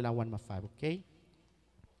askora dalong lila 1 ma 5. Okay?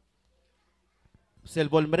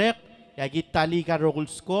 Selbol merek. Yagi tali ka rogul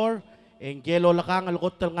score. Engelo lakang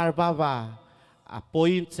alukot ng ngarbava. A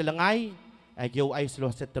point silangay. Agyaw ay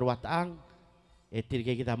silo sa terwatang.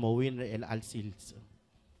 Tirgay kita mawin el alsils.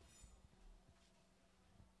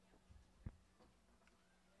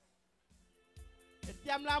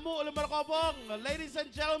 Etiam lamu ulit markobong. Ladies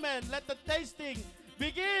and gentlemen, let the tasting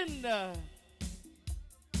begin.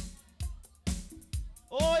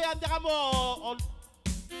 Oh, yan ka mo.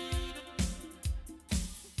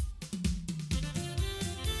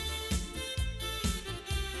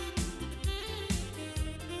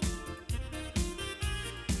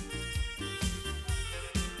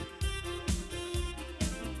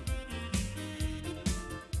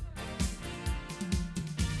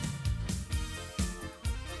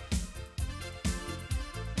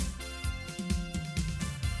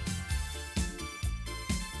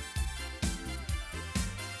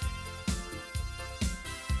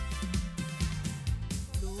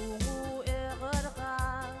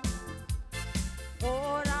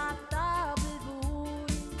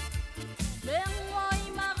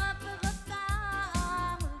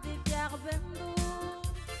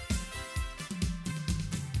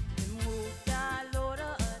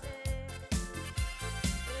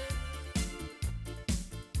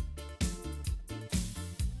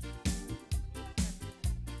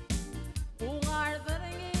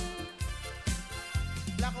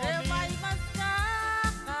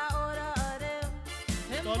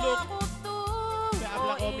 Solok. Makutu Kaya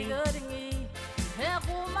abla o komi. igaringi He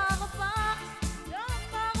kumakapak Yung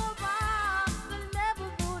makapak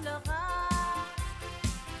Kalmebubula ka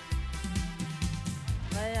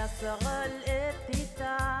Kaya sakal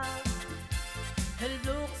etita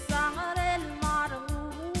Helbluk sangar el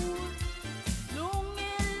marangul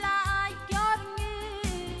Lungila ay kyorngi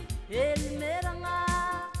El meranga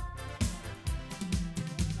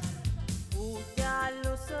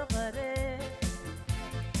Utyalo sakare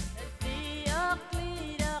El tiyak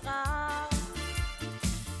lida ka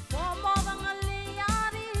Momo bang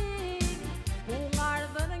aliyari Hungar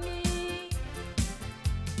danangi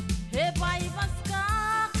He pai baska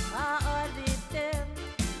aaritem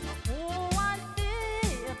Akuwanti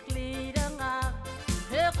aklida nga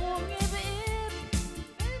He kung ibaib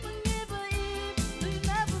He mang ibaib Di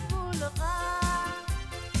nabubula ka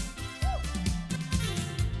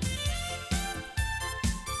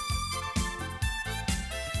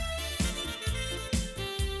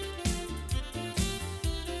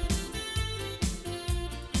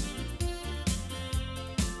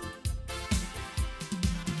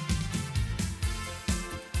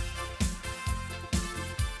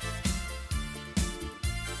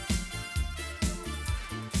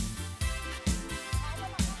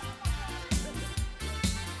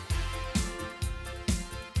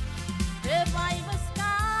He pai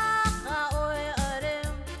baska oy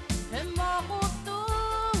arem He makutu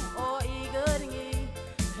o igaringi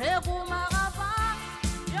He kumakapak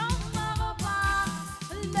Yung makapak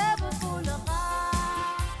Nabubula ka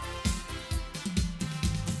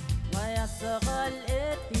Maya sakal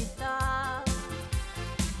etita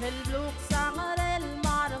Helbluk sangar el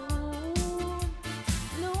marangun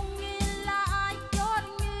Lungila ay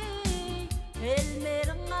kyorngi El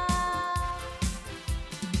meranga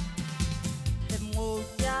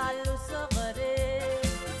Mutyalo sa kare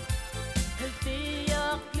El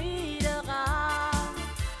tiyak lida ka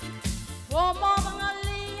Womo mga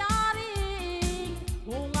liyari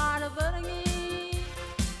Hungar barangi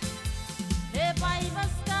He pai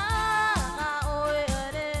baska ka oy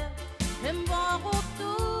are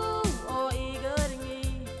Hembakutu o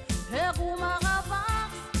igaringi He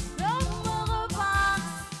kumakapak Yung makapak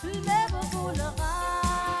Nebabula ka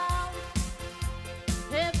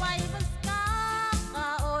He pai baska ka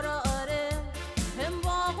ora are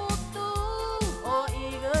Hembakutu o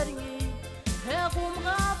igaringi He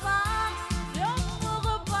kumakapak Yung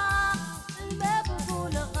makapak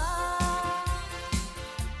Nebabula ka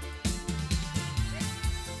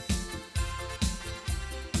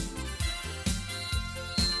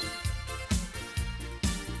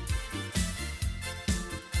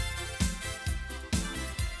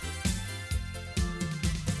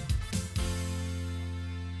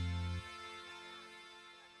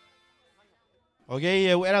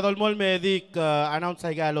Okay, era dolmol medik announce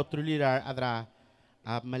ay galo trulirar adra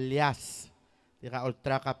malyas. Dira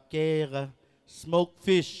ultra cupcake, smoked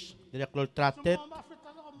fish, dira ultratet,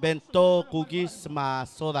 bento, cookies, ma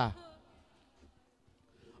soda.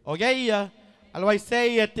 Okay, alway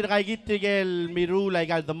say tira kay gitigel miru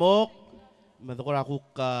like al Demok. Madukor ako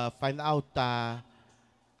find out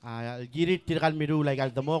girit tira kal miru like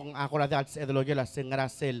al Demok. Ako na dal sa edologela sa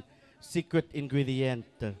Ngarasel secret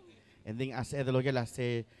ingredient. And then as edologela sa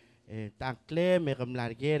tangkle may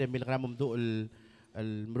kamlarger milgramum do el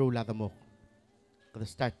miru la Demok. Kada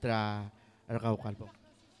start rakaw kalpo.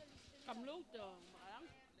 Kamlong to, makarang.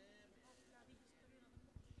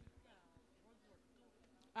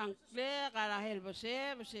 Ang kle karahel bose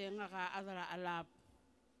nga ka adara alap.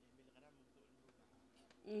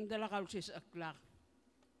 Dala kausis aklak.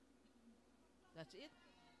 That's it.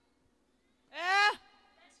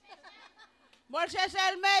 Bolses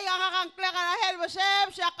elme yang kakang kle karahel bose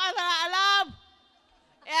siya kadara alap.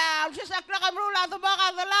 Ulsis aklak kamrula to ba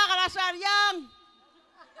kadala kalasaryang.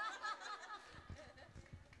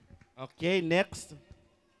 Okay, next.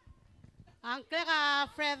 Ang ka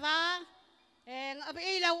Freda,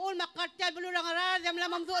 ilaw un makartyal bulu ng Ngaraard, yung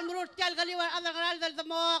lamang doon mururtyal kaliwan ang Ngaraard dal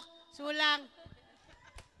Demok, sulang.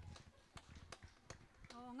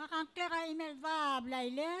 Nga kangke ka Imelda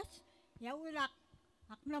Blailes, ya ulak,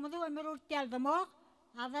 akna madu ay mururtyal Demok,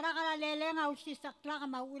 adara ka lele nga usisakla ka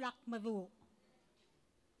maulak madu.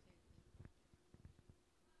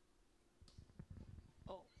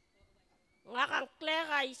 Nga kang kle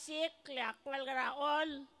ka isik, kliak ngal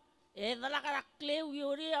garaol. Dala ka naklew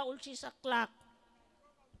yuri a ulsi saklak.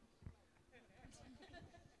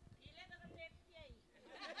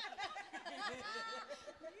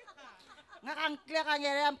 Nga kang kle ka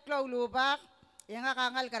ngerem klaw lubak, nga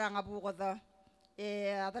kangal karang abu ko to.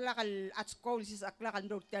 Dala kal at school si saklak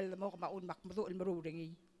ang hotel mo kumaun makmadu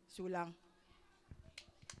ilmaruringi. Sulang.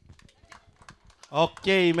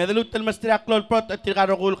 Okay, medalutan mas tiraklol prot at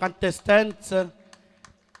tirarokul contestants.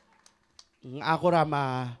 Ako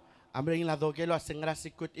rama amring la dogelo as ngra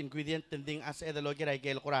secret ingredient tending as edaloger ay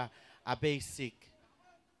gel kura a basic.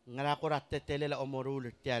 Ngara kura tetele la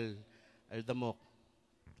omorul tial el Demok.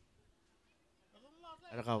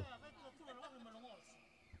 Arakaw.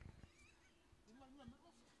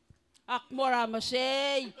 Akmora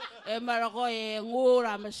masay, marako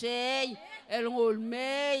ngura masay,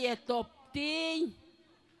 ngulme topti.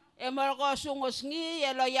 Marako sungos ngi,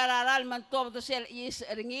 lo yararal man top to sel is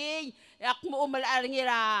ringi, akmo umal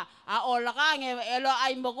aringira a olaka elo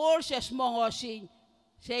ay magol ses mongosin.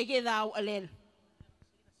 Sige daw alel.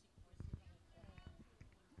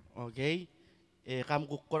 Okay. Kam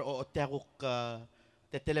kukor o tiaguk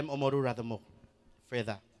tetelem omorura Demok.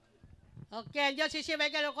 Freda. Okay, yo si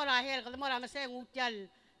Megalo ko rahel, kada mo ra masay ngutyal.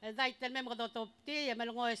 Dai tel mem ko topti,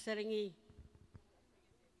 malungo seringi.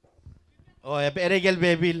 Oh, Regel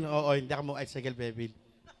Bebil. Oo, hindi ka mo ay Regel Bebil.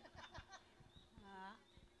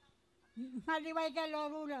 Maliway ka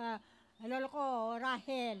lolo ko,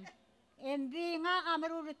 Rahel. Hindi nga ka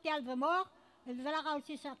marunot tiyal mo, dala ka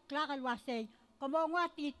si sa klakal wasay. Kamo nga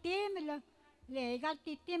titim, legal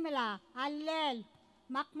titim la, alel,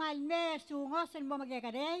 makmal me, sungos, mo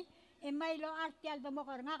magkakaday. May lo artial mo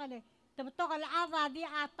ka nga kale. Tabato ka laava di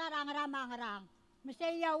atar ang ramang-rang.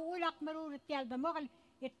 Masaya ulak marunot tiyal mo kale.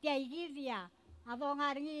 Itiyay dia, ado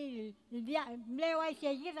nga rin dia, mleway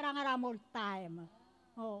siya gid nga ramol time.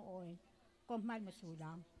 Oo, kumal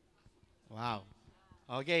masulang. Wow.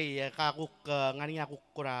 Okay, kakuk ngani akuk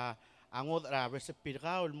kura angod ra recipe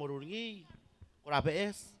ka ul morungi. Kura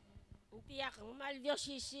bees. Tiyak mal Dios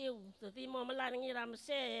sisiw, tati mo malaring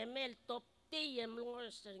iramse, mel top ti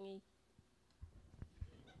mlungos ringi.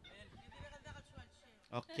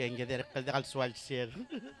 Okay, ngeder kaldakal swal share.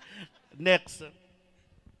 Next.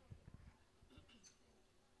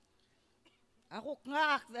 Ako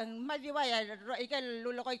nga, maliway, ikal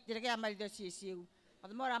lulokoy talaga maldo sisiw. At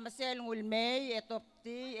mo ramasel ngulmay,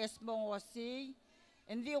 etopti, esmongosi.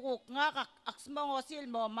 Hindi ko nga, aksmongosi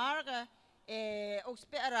mo mark,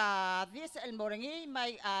 oxpera, this elmorangi,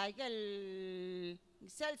 may ikal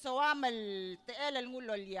sel sawamal, teel al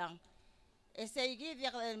ngulol yang. Sige,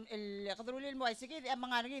 el kadrulil mo ay sige, ang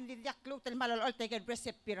mga ringin, hindi diaklo, talmalol, take a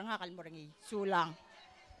recipe nga kalmorangi, sulang.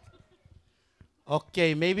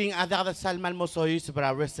 Okay, maybe ada kada salman mo soy sa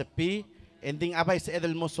recipe, ending abay sa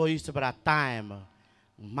edel mo soy sa time.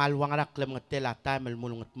 Malwang arak lang mga tela time al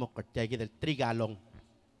mulungat mo kartya gidel 3 galong.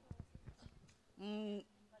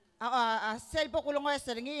 Selpo kulong ko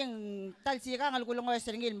sa ringin, talsika ngal kulong ko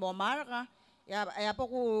sa ringin mo marka. Ya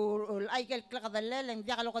po ko ay kel klakadalel, hindi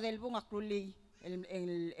ka lokadel po ngakruli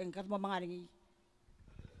en kat mo mga ringin.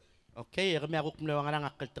 Okay, kami ako kumulawang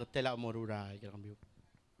nga ngakal tela umurura kami.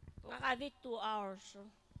 Nakadit 2 hours.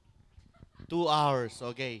 2 hours.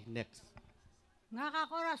 Okay, next. Nga ka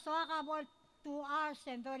kora so ka bol 2 hours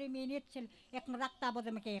and 30 minutes ek marakta bo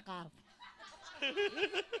de makikap.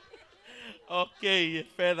 Okay,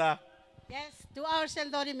 Feda. Yes, 2 hours and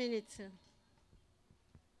 30 minutes.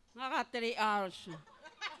 Naka 3 hours.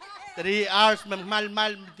 3 hours,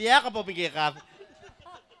 mal, diya ka po bigikap.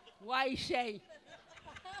 Why say?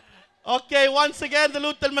 Okay, once again, the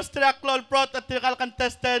Lutel Mastriaklol Prot at Tikal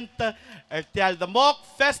contestant, Ertial Demok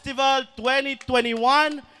Festival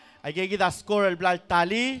 2021. Ay gigit a score el blal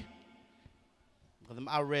tali. Kadam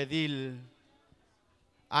already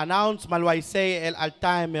announce malway say el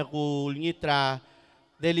altime kul ngitra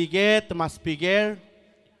delegate mas speaker.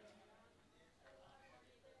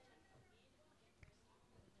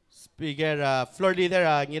 Speaker floor leader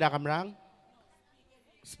ngira kamrang.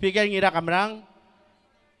 Speaker ngira kamrang.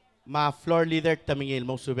 Ma floor leader tamingil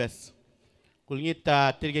mo subes. Kulngit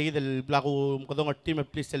tirgay del blago mukadong team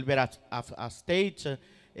please celebrate a stage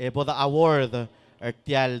for the award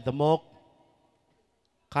Ertial Demok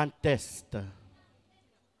contest.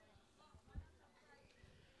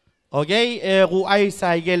 Okay, ruay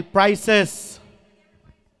sa igel prizes.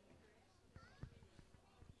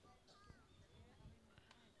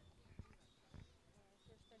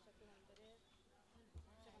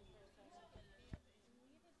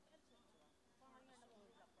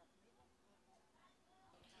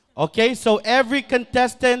 Okay, so every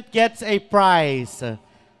contestant gets a prize.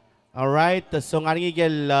 All right, so nga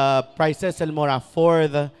ngigel prizes el mora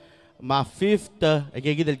fourth, ma fifth,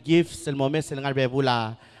 ngigel gifts el momes el nga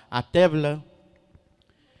bebula a table.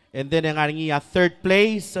 And then nga ngi third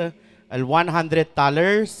place el $100,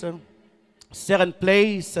 second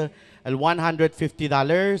place el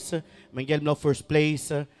 $150, mangel no first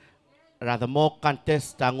place rather mo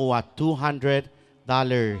contest angua $200.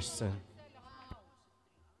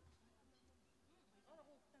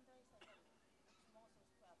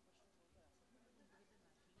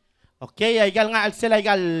 Okay, ay gal nga sila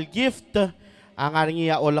gal gift. Ang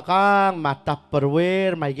aringiya olakang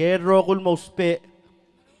matapperware, may gero kul mospe.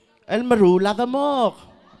 El marula damok.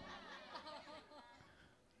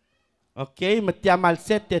 Okay, matiamal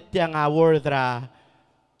set yang worth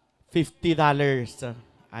 $50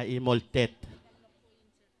 ay imoltet.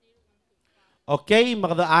 Okay,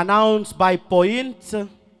 mag-announce by points.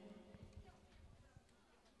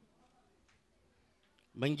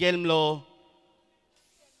 Manggelmlo.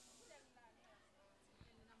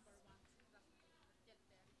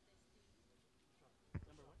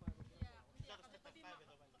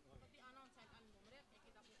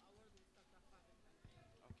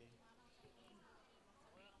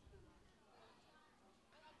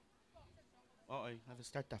 I have to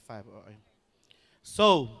start at 5.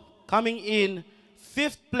 So, coming in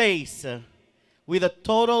 5th place with a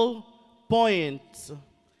total points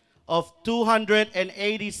of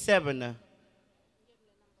 287.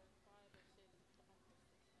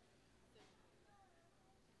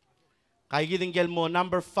 Kay gidinggel mo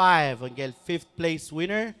number 5, ang 5th place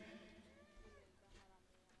winner.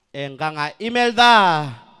 Ang nga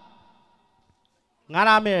Imelda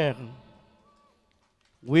Ngaramer.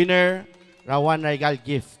 Winner Rawan Regal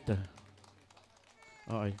gift.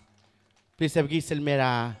 Okay. Please have gisel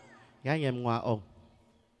mera. Yan mga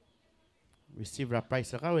receive a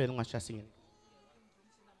prize ka well nga siya singin.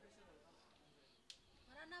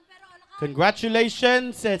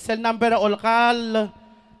 Congratulations sel number olkal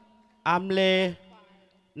amle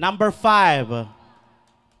number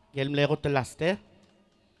 5. Gelmle ko telaste.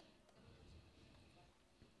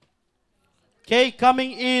 Okay,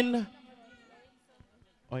 coming in.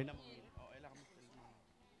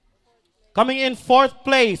 Coming in 4th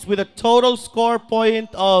place with a total score point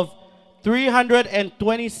of 327.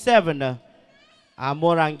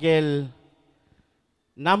 Amorangel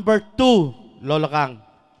number 2, Lolakang.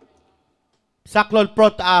 Saklol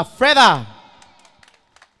Prot Freda.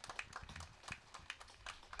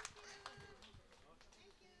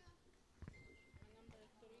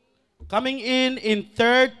 Coming in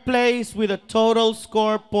 3rd place with a total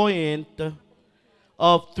score point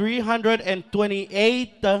of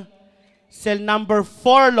 328. Cell number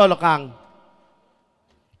 4, Lolokang.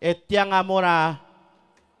 Etyang amora.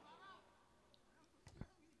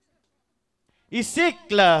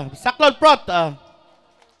 Isikla. Saklol Prot.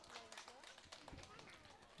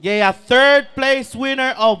 Yeah, 3rd place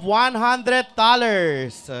winner of $100.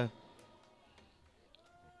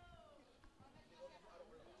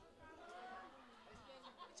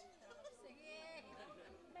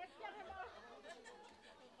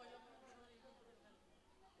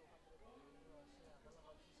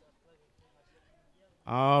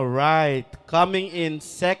 All right, coming in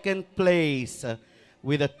 2nd place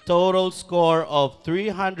with a total score of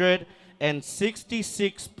 366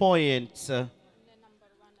 points.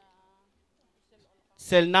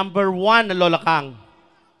 Cell number 1, Lolakang.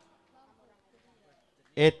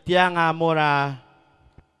 Etyang amora.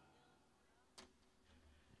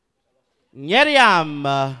 Nyeriam,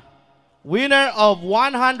 winner of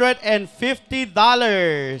 $150.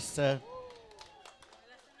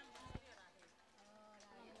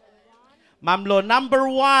 Mamlo number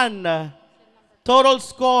 1, total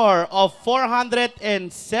score of 417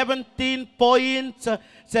 points.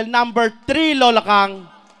 Cell number 3, Lolakang.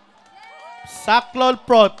 Saklol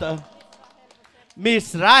Prot.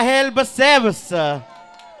 Miss Rahel Basebs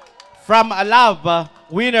from Alab,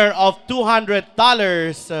 winner of $200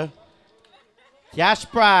 cash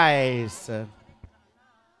prize.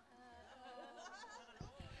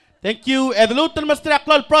 Thank you. Edlutan Master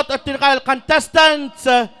Saklol Prot at tinakal contestants.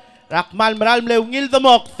 Rakmal Maral Mleungil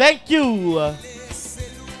Demok. Thank you.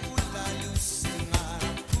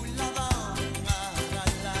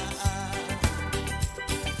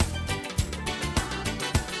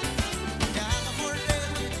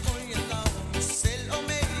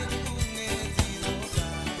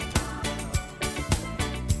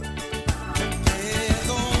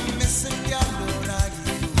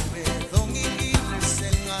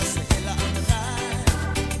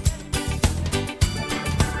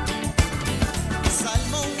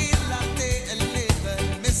 Salmon y la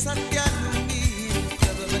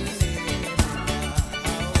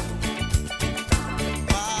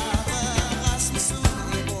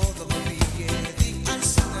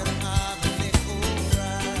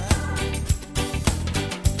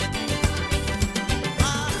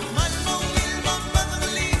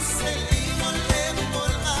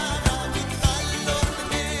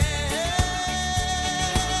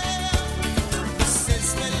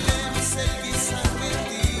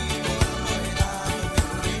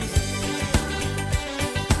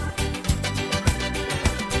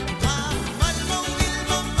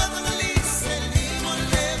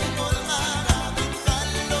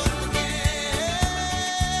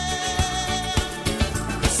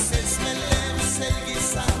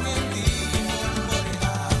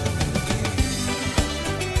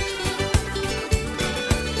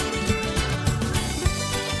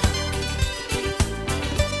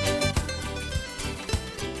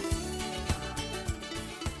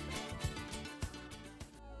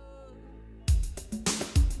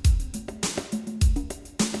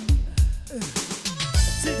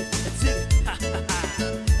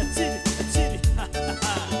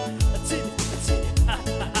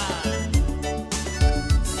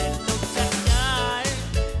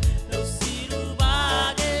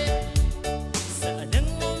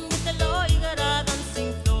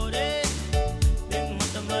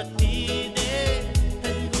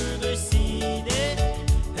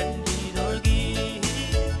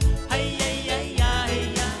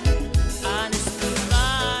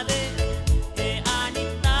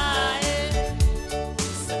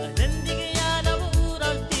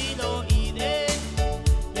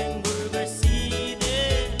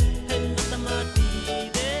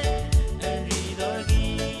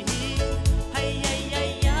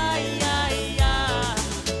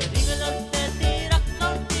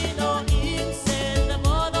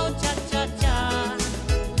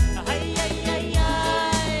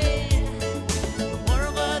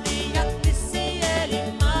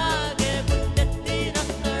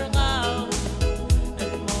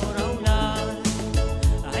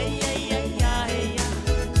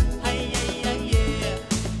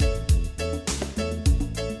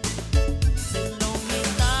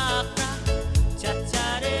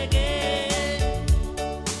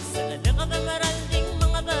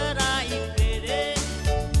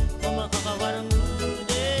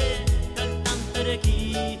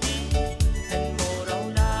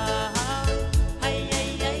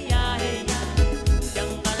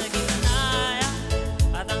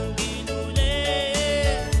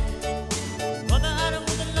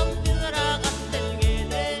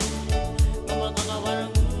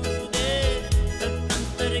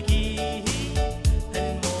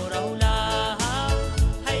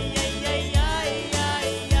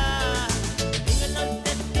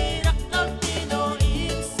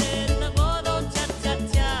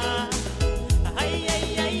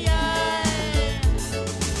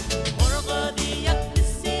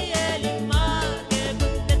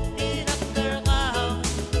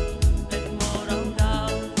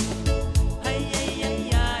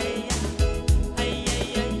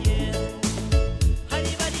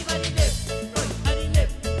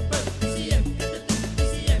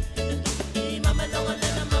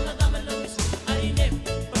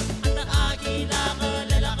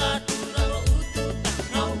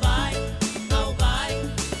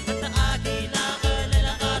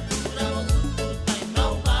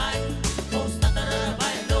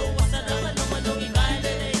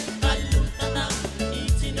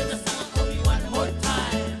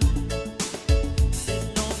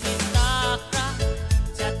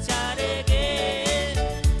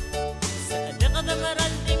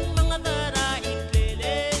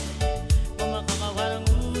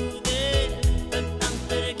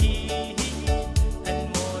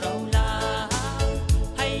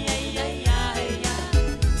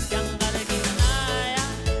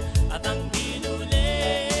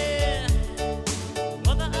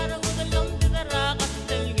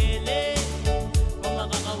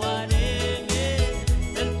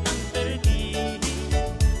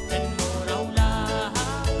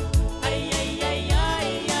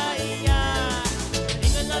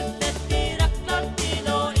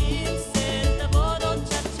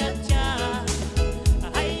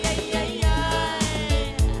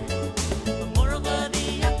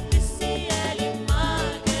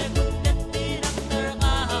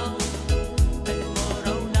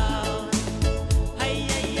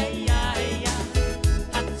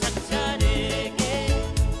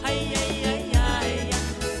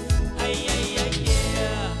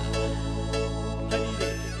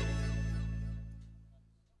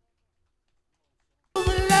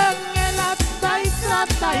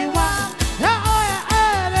Taiwan. Ya oya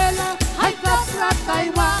erela, ay tapra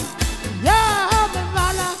Taiwan. Ya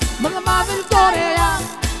menala, mga mabel Korea.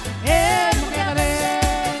 Magkakare.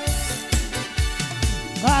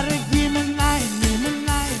 Barik di menay, di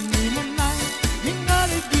menay, di menay.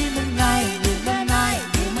 Hingarik di menay, di menay,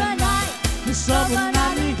 di menay. Sabi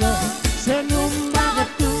naliga, senumbaga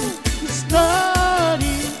tu,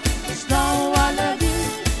 story, stawalagi.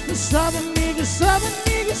 Sabi niga,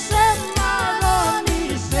 semaroni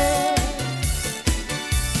se.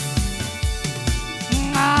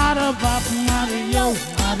 Arabap Mario,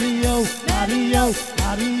 Mario, Mario,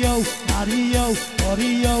 Mario, Mario,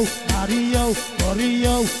 Mario, Mario,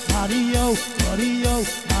 Mario, Mario, Mario,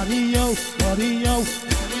 Mario, Mario,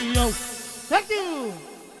 Mario. Thank you.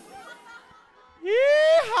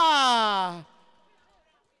 Yeehaw!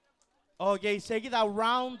 Okay, sige daw,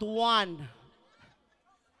 round 1.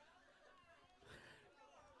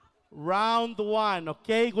 Round 1,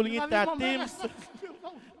 okay? Gulingit na teams.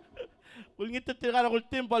 Gulingit na tira na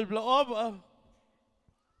team, ball bloob.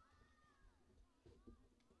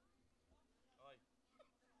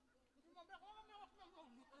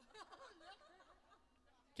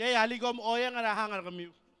 Okay, haligom oya nga nahangar kami.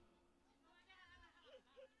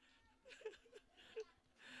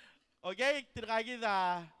 Okay, tiragi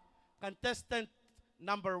the contestant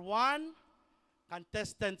number 1,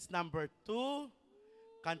 contestants number 2,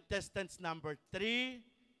 contestants number 3,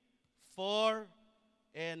 4,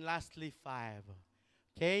 and lastly 5.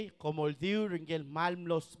 Okay, komoldiu ringgel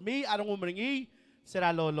malmlos mi arong umringi sira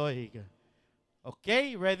loloig.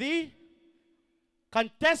 Okay, ready?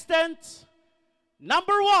 Contestant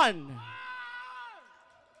number 1.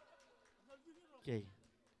 Okay.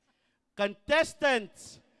 Contestant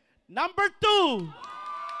number 2.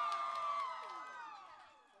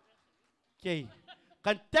 Okay.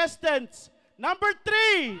 Contestants number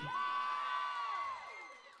 3.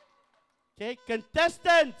 Okay.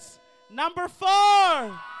 Contestants number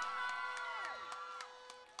 4.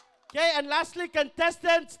 Okay. And lastly,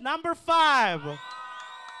 contestants number 5.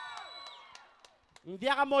 Hindi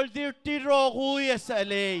ka moldir tiro kuya sa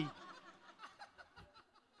LA.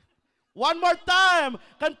 One more time.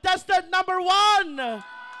 Contestant number 1.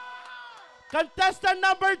 Contestant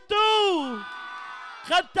number 2.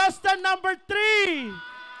 Contestant number 3.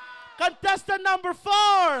 Contestant number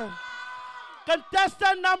 4.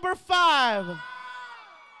 Contestant number 5.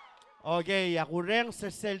 Okay, ako rin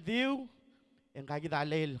sa Seldiw. Yang kagi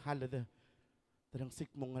dalil halada. Terang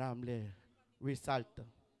sikmong ramle. Result.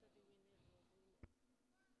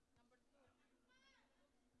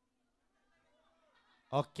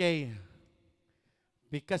 Okay.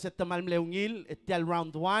 Because at tamal mleungil, etyal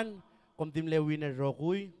round 1, kom dim le winner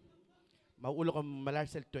rokuy. Maulo kom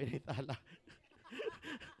malarsel 20 tala.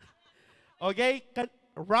 Okay,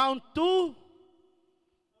 round 2,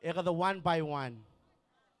 eka the 1 by 1.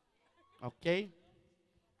 Okay?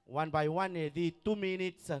 1 by 1, di 2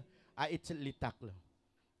 minutes, it's litak lang.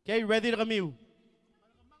 Okay, ready na kami?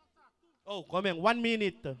 Oh, come 1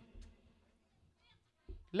 minute.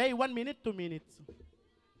 Lay 1 minute, 2 minutes.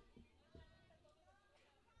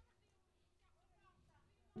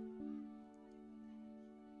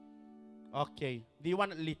 Okay. Do you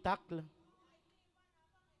want litak?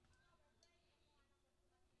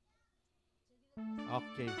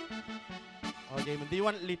 Okay. Okay. Do you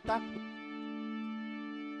want litak?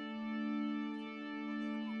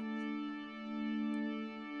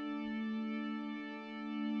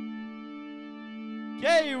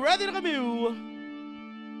 Okay. Ready to kami?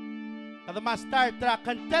 At the master track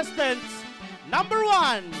contestants number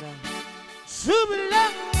 1.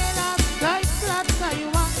 Subilang inasay sa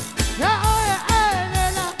Taiwan. Ya oya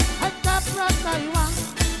erela, ay tapra Taiwan.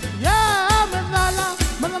 Ya menala,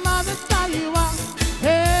 mga mabel Taiwan.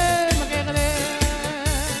 Magkakare.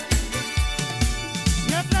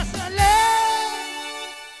 Siempre sale.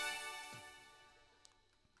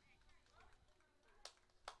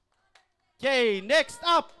 Okay, next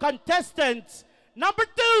up, contestants number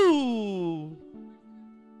 2.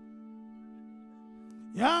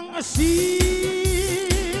 Yang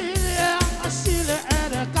asil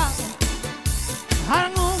ereka.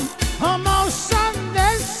 Hangum homo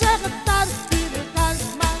sandel seketar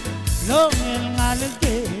pirkalman. Longel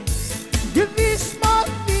ngalege, gevis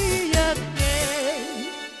motiyete.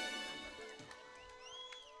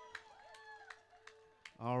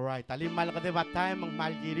 All right, talimal ka diba tayo mang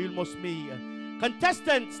malgiril mosmi.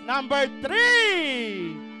 Contestants number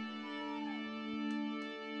 3.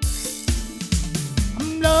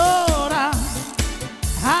 Lora,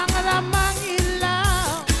 hang lamang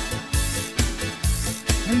ilaw.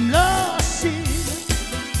 Losi,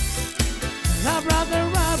 la brother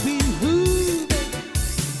Robin Hood.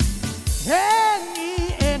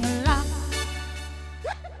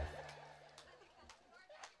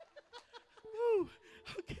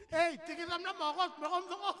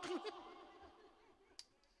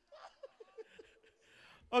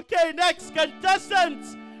 Okay, next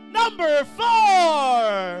contestant number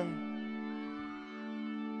 4.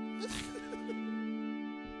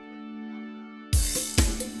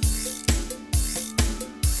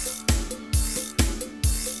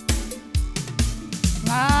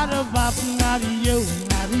 Ngada bap ngadiyo,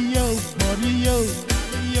 ngadiyo, bodiyo,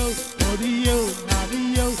 ngadiyo, bodiyo,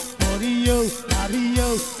 ngadiyo, bodiyo, ngadiyo,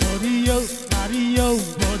 bodiyo, ngadiyo,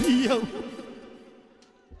 bodiyo.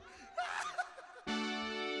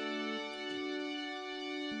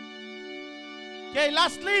 Okay,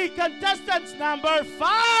 lastly, contestants number 5.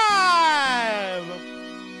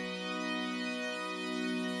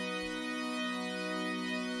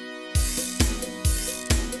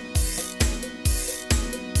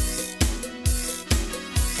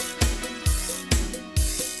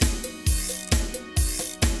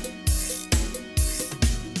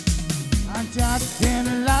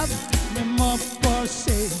 Anjatin love me mo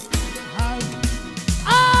pose.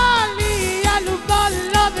 Ali aluko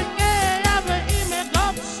loving ebe ime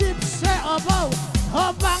gop ship se obo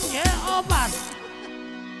obang ye oban.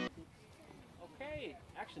 Okay,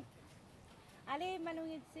 action. Ali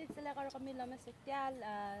manungid sid sila karo kami lamas sosyal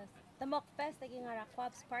Demok Fest naging nga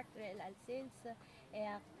Kaubes Park Real Alsins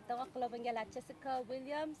tawa klubang gala Jessica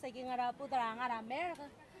Williams naging nga po dara nga America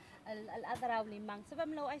al-adraw limang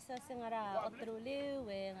sabam law ay sa singara otruliw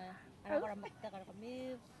ara makta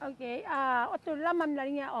kami. Okay, otro lamam na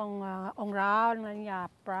niya ong round na niya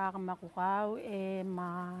pra makukaw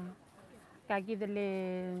kagidele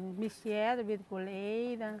Michelle with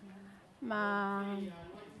Kool-Aid ang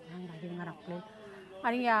lagi nga rakple.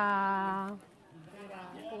 Ano niya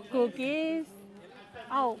cookies.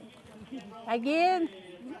 Again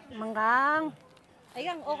manggang.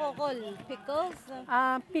 Ayang okokol, pickles.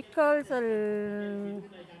 Pickles,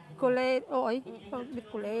 Kool-Aid, with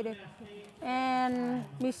Kool-Aid. And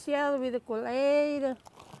Michelle with the Kool-Aid.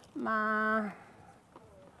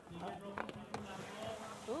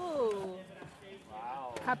 Ooh.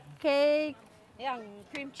 Cupcake. Ayang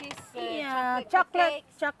cream cheese. Chocolate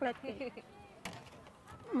cake.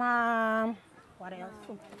 What else?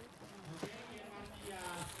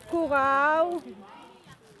 Kugaw.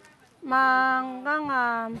 Manggang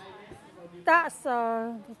taas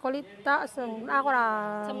kulit taas ako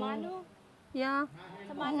ra tamano yeah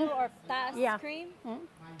tamano or taas cream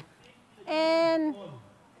and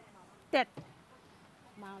tet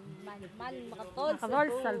man makatol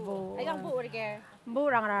salbo ay ang burger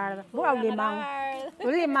burang ra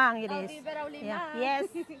limang it is yes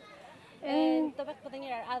and tobak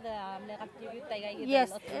patengir ada contribute tayo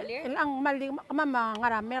yes ang mali mama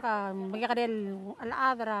ngarame ka magkakadel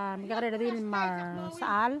aladra magkakadel din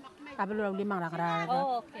saal kabelo limang ra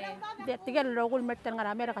okay tigel rogul merten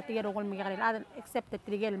ngarame ka tigel rogul magkakadel except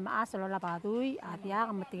tigel maaslo la paduy at ya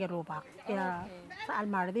ka matigel roba kaya saal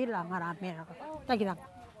mardil ngarame ka tagidang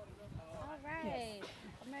alright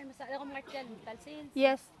may masala ko martial talsin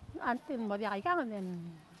yes until mo di kay ka then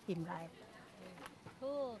team life.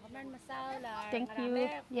 Cool. Thank you.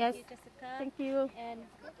 Yes. Thank you. And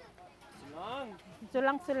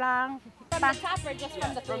sulang. From the top or just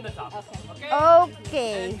from the top?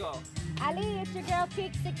 Okay. And go. Ali, it's your girl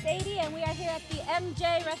Peak 680 and we are here at the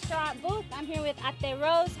MJ restaurant booth. I'm here with Ate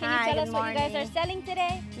Rose. Can you tell us what you guys are selling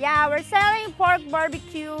today? Yeah, we're selling pork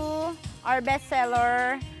barbecue, our best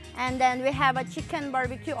seller. And then we have a chicken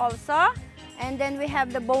barbecue also. And then we have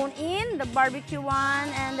the bone-in, the barbecue one.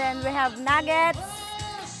 And then we have nuggets.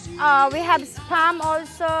 We have spam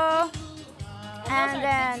also. And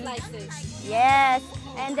then yes.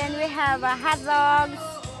 And then we have hot dogs.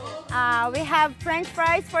 We have French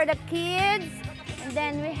fries for the kids. And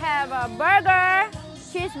then we have a burger,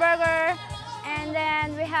 cheeseburger. And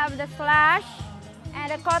then we have the slash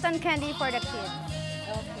and a cotton candy for the kids.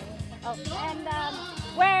 Okay. And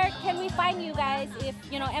where can we find you guys if,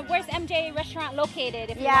 and where's MJ restaurant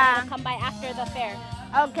located if you want to come by after the fair?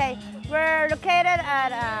 Okay, we're located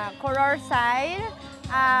at Koror side.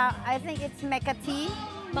 I think it's Makati.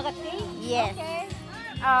 Makati? Yes. Okay.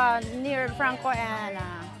 Near Franco and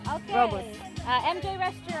Robus. MJ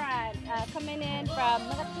restaurant coming in from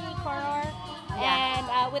Makati, Koror. And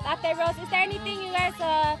with Ate Rose, is there anything you guys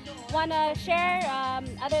want to share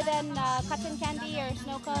other than cotton candy or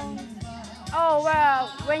snow cones? Oh,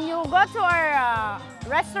 well, when you go to our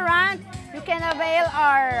restaurant, you can avail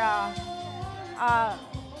our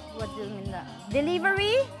what do you mean?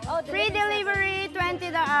 Delivery? Free delivery,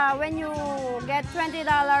 $20 when you get $20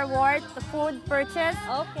 worth of food purchase.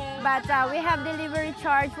 Okay. But we have delivery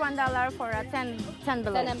charge $1 for a 10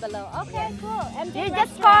 below. 10 and below. Okay, cool. MJ you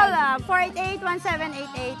just call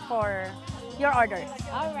 488-1788 for your orders.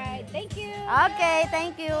 All right, thank you. Okay,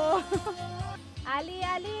 thank you. Ali,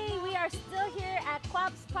 we are still here at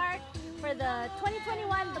Kaubes Park for the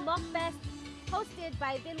 2021 Demok Fest hosted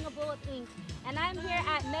by Dilngabot Inc. And I'm here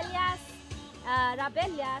at Melias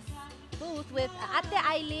Rabelias booth with Ate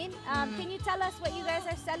Eileen. Can you tell us what you guys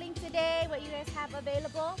are selling today, what you guys have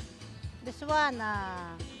available? This one,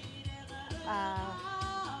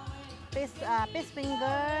 fish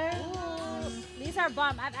finger. These are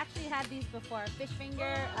bomb. I've actually had these before. Fish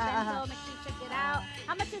finger, bento, make sure you check it out.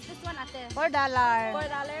 How much is this one, Ate? $4.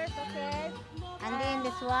 $4, okay. And then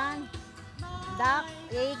this one, duck,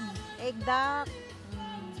 egg duck.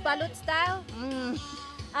 Balut style?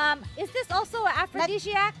 Is this also an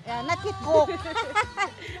aphrodisiac? Not yet cooked.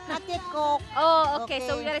 Not yet cooked. Oh, okay.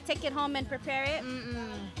 So we gotta take it home and prepare it.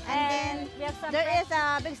 And then we have some there fresh, is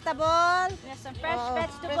a vegetable. we have some fresh Oh,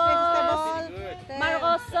 vegetables. fresh vegetable.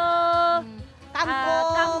 Margoso.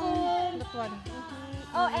 Kangkong. That one.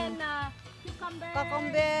 Oh, and cucumber.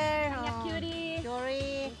 Cucumber. Cutie.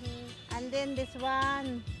 Curry. And then this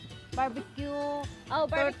one, barbecue. Oh,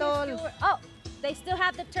 barbecue turtle. skewer. Oh, they still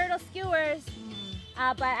have the turtle skewers.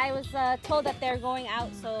 But I was told that they're going out,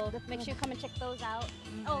 so make sure you come and check those out.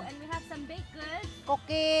 Oh, and we have some baked goods.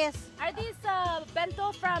 Cookies. Are these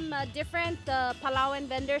bento from different Palauan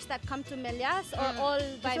vendors that come to Melias, or all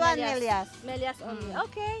by This one, Melias? Melias. Melias only.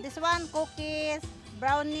 Okay. This one, cookies,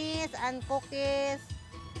 brownies, and cookies.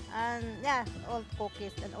 And yeah, all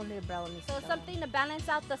cookies and only brownies. So something to balance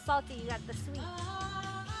out the salty, you got the sweet.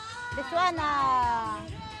 This one,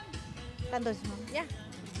 kandos mo? Yeah.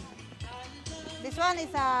 This one is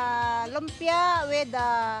lumpia with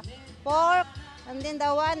pork, and then the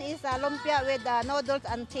one is lumpia with noodles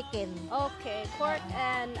and chicken. Okay, pork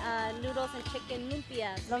and noodles and chicken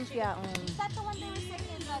lumpia. Lumpia. Is that the one they were saying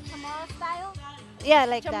in the Chamorro style? Yeah,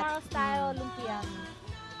 like that. Chamorro style lumpia.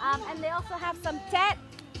 And they also have some tet.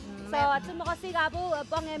 So atumo kasi gabu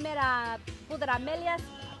bongemera pudra Melias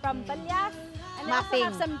from Balyas. And they also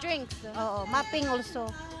have some drinks. Oh, mapping also.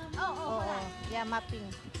 Oh, yeah, mapping.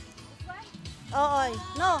 Oh,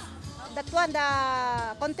 no, that one, the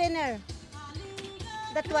container.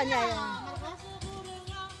 That one, yeah.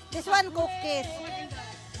 This one, cookies.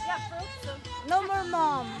 Yeah, fruits. No more,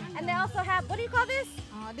 mom. And they also have, what do you call this?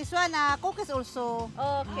 This one, cookies also.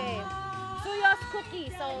 Okay. Suyos cookie.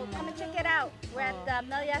 So come and check it out. We're at the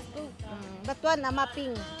Melias booth. That one,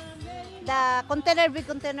 mapping. The container, big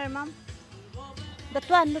container, mom. That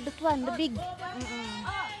one, the big.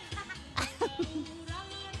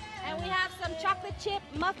 And we have some chocolate chip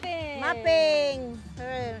muffins. Mapping.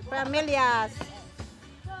 From Melias.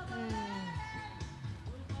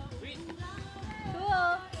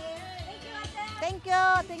 Cool. Thank you.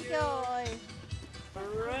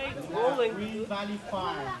 Rolling. Green Valley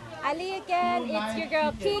Farm. Ali again, it's your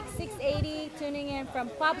girl Keek 680 tuning in from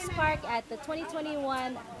Kaubes Park at the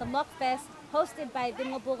 2021 Demok Fest hosted by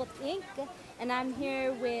Dilngabot Inc. And I'm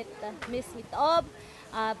here with Miss Itob,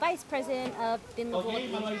 Vice President of Dilngabot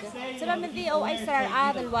Inc. So naman di ay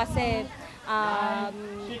sarar adal wase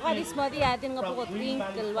Kadis mo di Dilngabot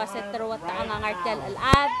Inc. Wase terwat ang ngartel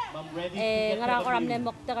alad ngara koram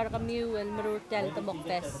nemok takar kami wel merurtel Demok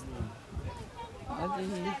Fest.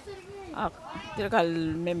 Tirakal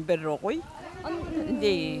member rokoy.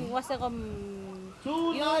 Hindi. Wase kom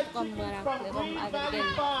youth kom agad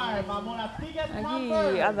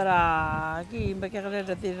Agi adara agi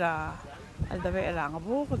magkakaroon tira aldabe lang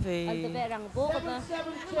abu kasi aldabe lang abu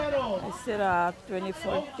sira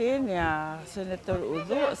 2014 ya Senator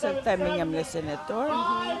Udo sa time niya mle senator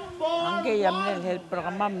ang gayam nel help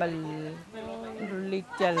programa mal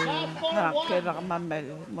rulital ha kaya mamal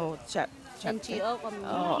mo chat NGO kom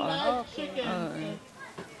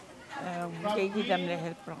kaya kita mle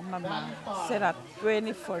help programa sira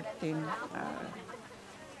 2014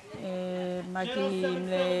 magi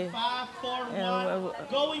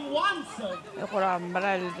Going once. Koram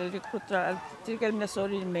maral recruiter tirkel na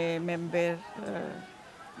sorry me member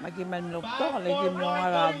magi man lokto lagi mo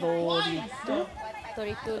arado dito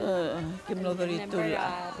kimno dito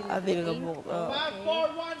adil gabo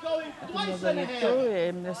kimno dito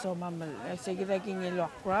emne so mamal sige lagi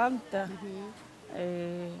ngilo grant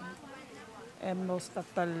emno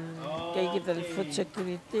statal kay kita food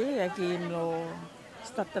security lagi mo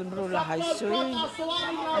statal brula high school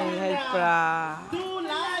ay para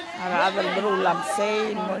adal brulam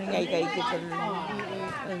say mo ngay kay kita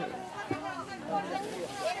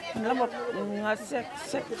lamot nga sek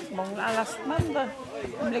mong alas man ba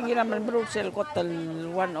lagi naman Brussels ko tal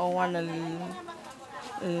 101 al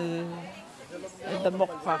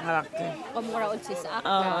Demok pangarake. Ngara ulsis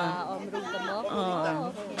akra omrung Demok.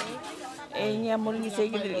 Enya mo ni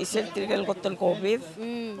sige dil isel trigal kotol COVID.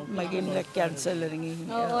 Magim na cancel ringi.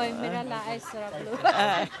 Oo, mira la ay saraplo.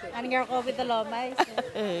 Anong COVID alomay.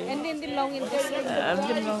 And then dilongin this.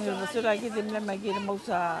 Dilongin so lagi din na magin mo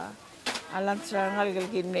sa alan sa ngal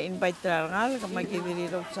gin na invite ngal magin dili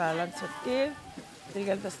sa alan sa til.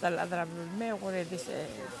 Trigal tastal adram me ko redis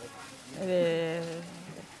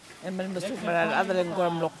Emal masuk maral adal yang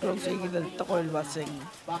kuam loklong sige dal takol wasing.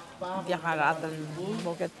 Dia kala adal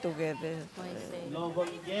moket together.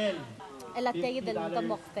 Elategi del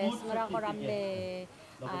Demok Fest ngara ko ramle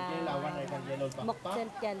moktel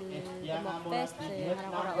tial Demok Fest ngara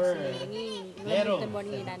ko ra osingi ngomte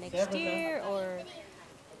morning na next year or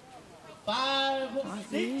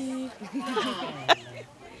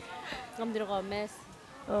Ngomdiro ko mes.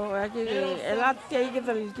 Oh, lagi elategi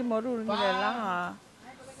dal kimorul nila.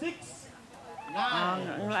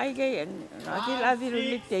 Ang lagi lagi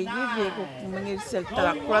ulit tayo ko mangisel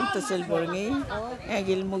trakwan ta selborngi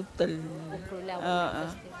agil mutal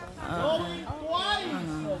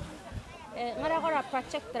ngara ko ra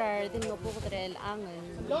projector din mo po drel ang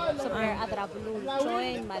super adrabulun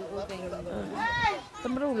join malubeng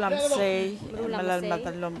tamrulam say malal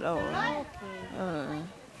matalom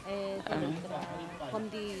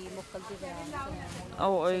komdi mokal dira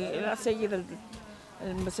ila say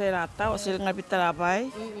Maserata o sila nga bitarapay.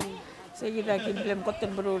 Sige na kimblem ko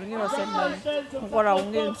tembrul ngi wasen man. Ko ra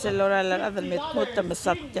ungil selora la adal met mutta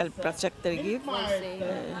masat jal project tergit.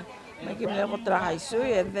 Magimla ko tra haisu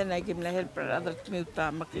and then I gimla help other kmuta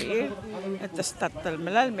makli. At statal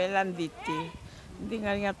melal melan diti. Hindi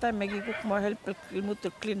nga nga tayo magiguk mo help kmuta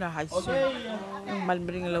clean haisu. Ang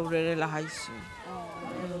malmring laurere la haisu.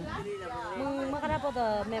 Makarapo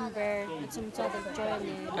the member sumsa the join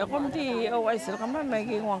Ako di ay sir kama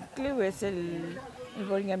maging wang kliwesel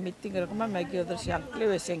involving a meeting kama maging other siyang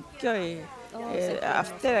kliwesel kyo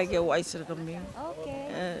after I get ay sir kami. Okay.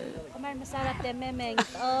 Kamar masarap de memeng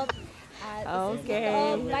up.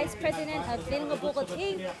 Okay. Vice President of Dilma Bukod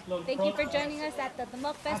Inc. Thank you for joining us at the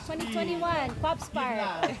Demok Fest 2021, Kaubes Park.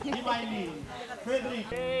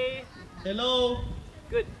 Hello.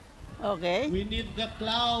 Good. Okay. We need the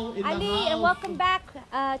clown in Ali, the house. and welcome back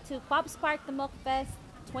to Kaubes Park Demok Fest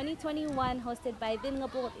 2021, hosted by Dilma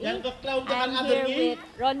Bukod Inc. I'm here with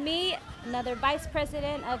Ronmi, another Vice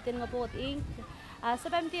President of Dilma Bukod Inc.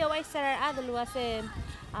 Sabay mti away sarar adal wase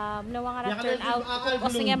nawangara turn out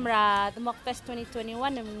osingemra Demok Fest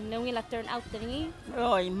 2021 nawila turn out tani.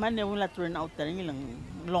 Oy, man nawila turn out tani lang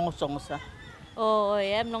longsong sa. Oh,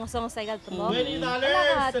 yeah, longsong sa gal Demok. $20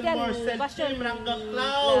 and more centime rangga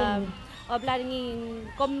clown. Oblaring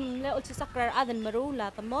kom le ulsi sakrar adan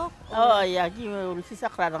marula Demok. Oh, ya gi ulsi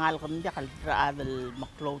sakrar ngal kam jakal adal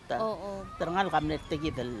maklota. Oo. Terngal kam net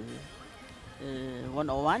tegi dal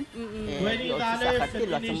 101.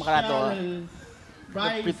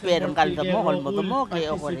 Prepare ngal da mohol mo mo ke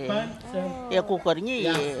okore. E ko korni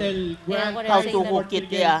how to cook it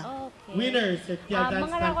ya. Winners at Tiagan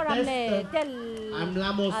Contest. I'm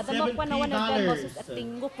Lamo $70.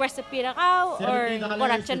 Recipe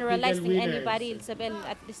or generalizing anybody sabel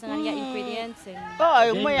at least nga ingredients.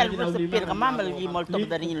 Oh, may recipe ka mamal gi molto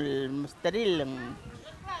dari steril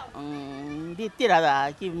di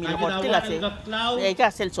tirada ki mil cortila se e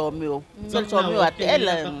ka sel somio at el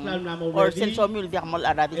or sel somio di amal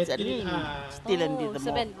aradi seri still di mo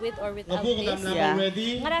sabel with or without this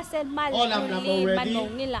ngara sel mal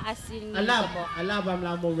manong nila asin alab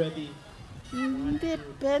Lamo ready.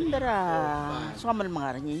 Dependera somal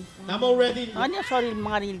mangarni Lamo ready. Anya sorry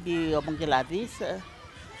mangaril di obong kilatis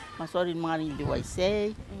masoril mangaril di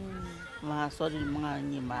waisay masoril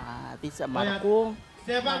mangarni ma tisa marko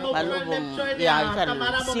malubong yang kan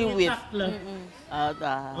siwit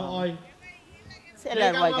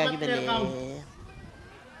selar wai ka kita le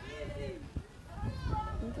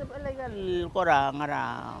itu legal korang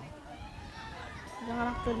ngara ngara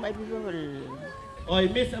kan mai bibel Oy,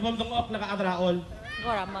 miss abam tong op naka adraol.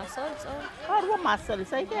 Gora muscles Karwa muscle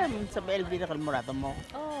sa item sa LB na kalmurata mo.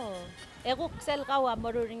 Oh. Eko sel kawa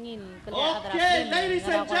maruringin Okay, ladies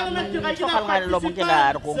and gentlemen, you guys are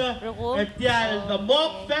participants at the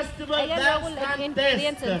Demok Festival Dance Contest.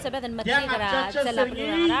 Yang at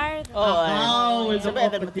Ngaraard. Oh, it's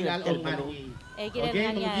about the material of money. Okay,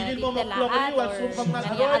 magigilin mo maklong or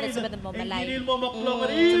magigilin mo maklong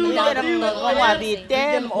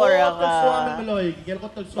bitem or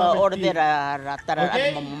order ratara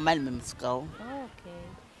at mamal memskaw.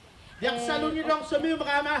 Okay. Yak salon nyo lang sa mga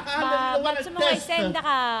makamahan Ma sumungay send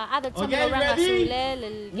ka adat sa mga orang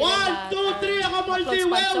asulel. 1, 2, 3 ako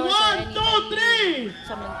multi-well. 1, 2, 3.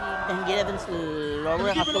 Sa mga Ang gila din sa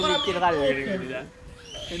lower ka political.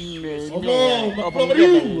 Obo,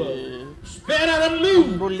 maklongriw. Spera ng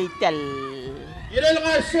liw. Political. Yun lang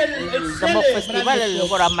nga, Demok Festival,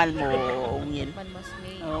 kuramal mo.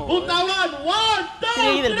 Butawan, 1, 2, 3.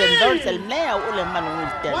 Three del vendor, selmea, ulang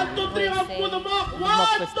manungultan. 1, 2, 3 ako po Demok.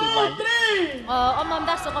 1, 2, 3. ma'am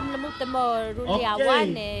daso kam lamutan mo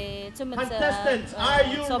ruliawan sumat sa Contestants, are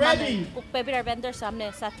you ready? Kung pebira vendor sa amin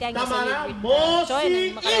sa tiang Tama na, join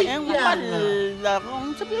ang makarang Ang kapal,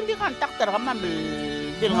 kung sabihin di kontakter ka man,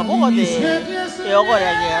 bil nga buko de. Yo ko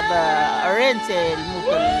lagi ata arrange el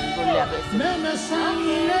mukul kuliah. Ready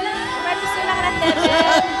sila ka natin.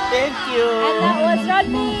 Thank you. And that was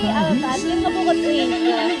Rodney. Atin ka bukod rin.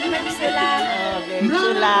 Ready sila. Okay,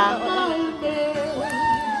 sila.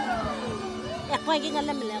 Ako ay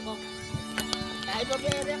gingalam nila ako. Ay,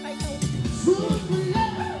 babere kayo.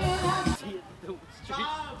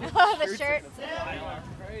 Oh, the shirt.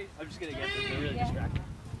 I'm just gonna get really distracted.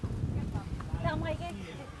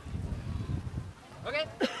 Okay.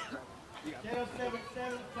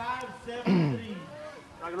 077-573.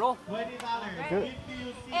 $20.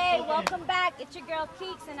 Hey, welcome back. It's your girl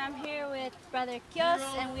Keeks, and I'm here with Brother Kios,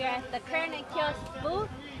 and we are at the Kern and Kios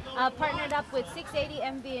booth, partnered up with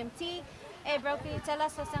 680 MVMT. Hey, bro, can you tell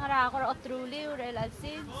us what's going on or truly or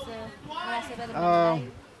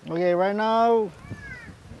okay, right now,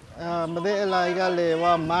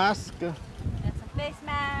 mask. That's a face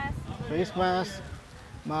mask. Face mask.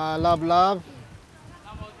 My love.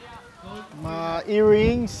 My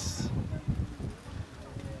earrings.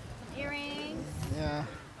 Yeah.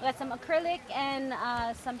 We got some acrylic and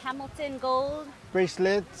some Hamilton gold.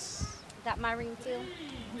 Bracelets. Got my ring too.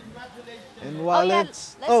 And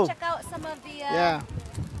wallets. Let's check out some of the yeah.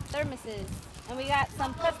 thermoses. And we got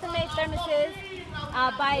some custom-made thermoses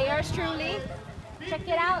by yours truly. Check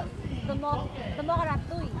it out. The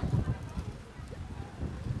Ngaraard.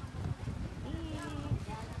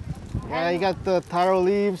 Yeah, you got the taro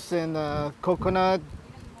leaves and coconut.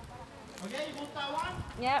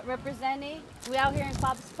 Yeah, representing. We out here in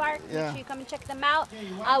Kaubes Park. Make Yeah. sure you come and check them out.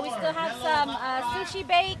 We still have some sushi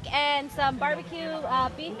bake and some barbecue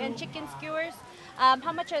beef and chicken skewers.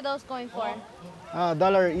 How much are those going for? $1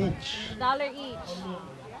 each. $1 each.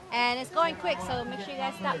 And it's going quick, so make sure you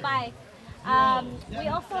guys stop by.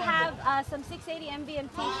 We also have some 680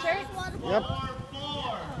 MVMT shirts. Yep.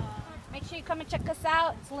 Make sure you come and check us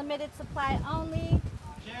out. It's limited supply only.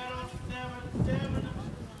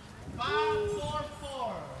 544.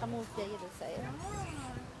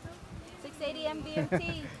 680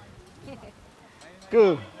 MVMT.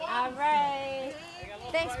 Good. All right.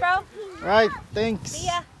 Thanks, bro. Right, thanks.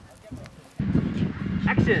 See ya.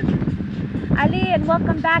 Action. Ali, and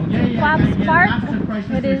welcome back to Kaubes Park.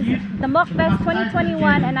 It is Demok Fest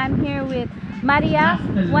 2021, and I'm here with Maria,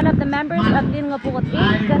 one of the members of Dingapugot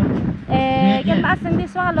Inc. Kan pasang di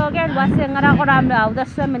soal logan was ngarakoram na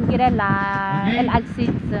udas mengirela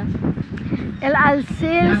el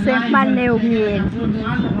alsils maneungin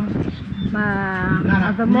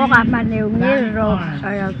Demok maneungin ro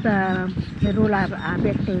ayat merula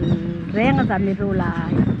abet reng da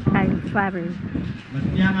merula kain travel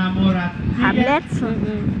Hamlets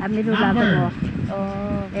merula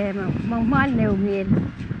Demok maneungin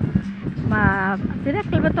tidak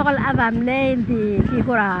betul adam lain di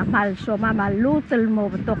figura malso mama lutel mo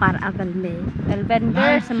betokar adal me el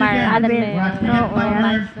vendor semar adal me no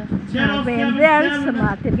vendor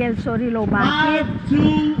semar tirgel sorry lo market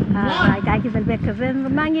kaya kita bekerja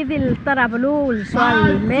mangi dil tarablu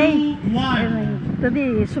soal me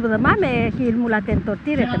tadi sudah mame kil mulaten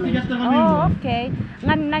tortire kami oh okay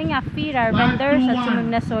ngan nga feeder vendors at sumag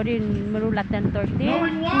na sorry merulaten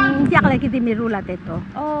tortire diak lagi di merulaten to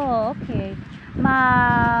oh okay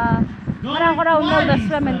marang ko raw no das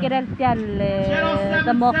men kirel tial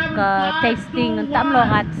Demok tasting ng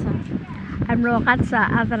tamlokat sa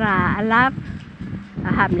adra alap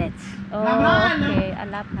Hamlets oh okay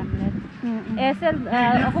alap Hamlets sir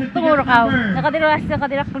ako tunguro ka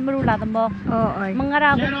nakadiras kalmarula Demok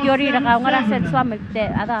mangara ko yori ra ka ngara set swamte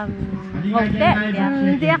adang ote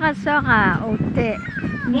Hindi ka sa ka ote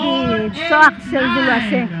So aksel dulu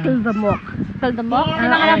aseng Demok. Demok,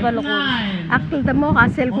 ano nga ba lukon? Akil Demok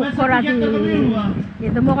asel kukura di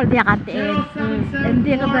Demok dia katiin.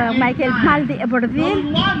 Hindi ka ba Michael Mal di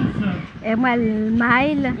Aberdeen. Mal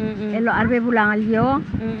mail elo arbe bulang alyo.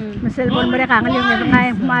 Masel bon mereka ngalyo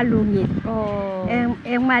ngay malungit.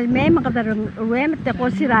 Mal me makadar ruem te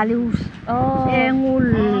ko siralius. Ul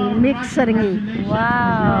mixer ngi.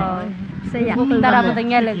 Wow. Saya dara ba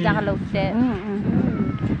tinggal jakalo te.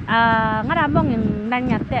 Ngaramong yung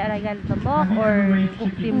nanyate aragal Demok or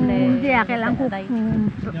kuktim le. Hindi kailang kuk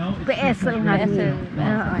PS nga.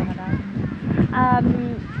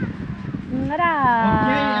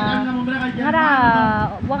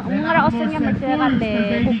 ngara osnya mertekate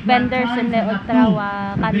kuk vendors le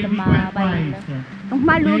ultrawa kadma bail.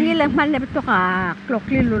 Malungi lang mal na beto ka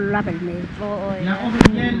klokli lula pelme. Oo.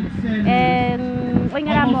 Oy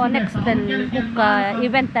ngara mo next kuk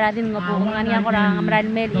event tara din nga po ngani ako ra ngamaran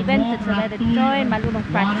mail event sa join malunong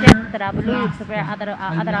project tara bulu sa other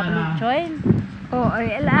bulu join.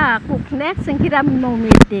 Ela kuk next ang kiram mo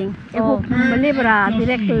meeting. Kuk malibra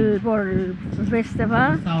direct for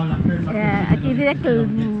festival. Aki direct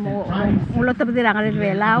mulo tabdira ngare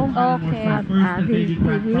Palau. Okay. Di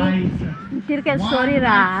TV. Tirken sorry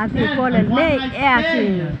ra ati kolel me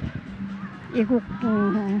aki. Ikuk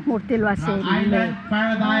murtil wase me.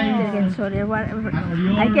 Tirken sorry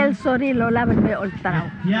Michael sorry lola me ultra.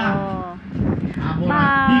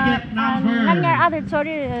 Nangyar other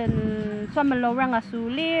sorry sa malawang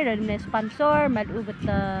asuli ren sponsor malubat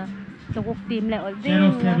tukuk team le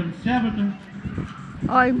olding.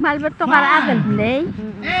 Oy malbet to karagal play.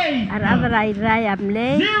 Ara rai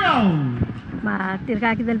amlay. Ma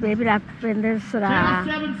tirka kidal baby rap vendors ra.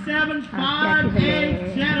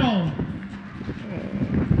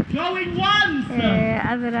 Going once.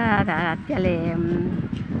 Adra kale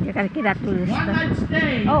kira turista.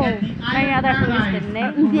 May other tourist din ne.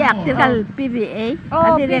 Hindi tirkal PBA.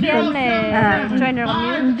 PBA ne joiner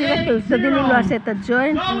kami. Direct sa dinulo sa ta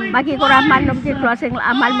join. Maki ko raman no ti closing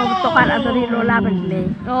amal mo to kar adri lola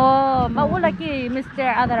benle. Maula ki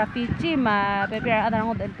Mr. Adara Pichi ma prepare adara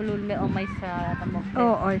ngod el pulul me may sa Demok.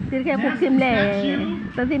 Tirka ko simle.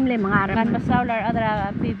 Ta simle mangarap. Kan masaular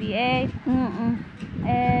adara PBA.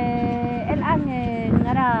 Elang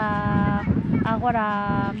ngara agora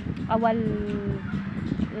awal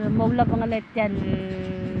maula pangalit yan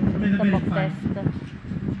Demok test.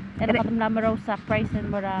 Era katum lamaraw sa prize and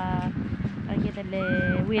mura ang kita le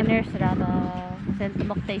winners rata sa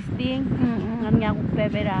Demok tasting. Ngan nga kung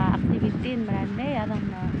pebera activity marane adang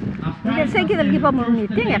na. Hindi sa kita lagi pa mo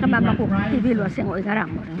meeting ya kama ko TV lo sing oy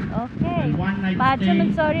garang mo. Okay. Pa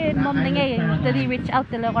chaman sorry mom nangay tadi reach out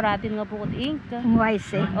tele ko ratin nga bukod ink.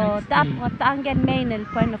 Wise. Taanggan main el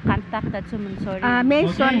point of contact at suman sorry.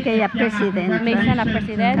 Mason kaya president. Mason na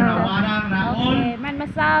president. Okay, man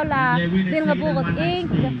masawla din nga bukod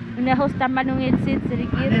ink. Na host naman nung insit sa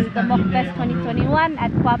Rigid Demok Fest 2021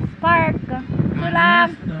 at Kaubes Park.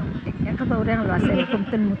 Sulang. Katawran lo sa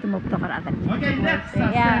kumten mo tumok to karagan.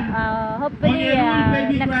 Hopefully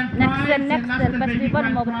next festival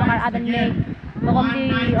mo bakal adan may mo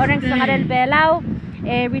di orang sa Ngaraard Palau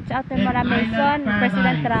reach out to para Mason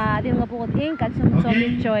president ra din nga bukod ink kan sum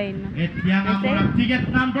join.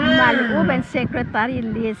 Maluben secretary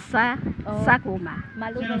Lisa Sakuma.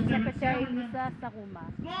 Maluben secretary Lisa Sakuma.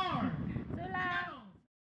 Sulang.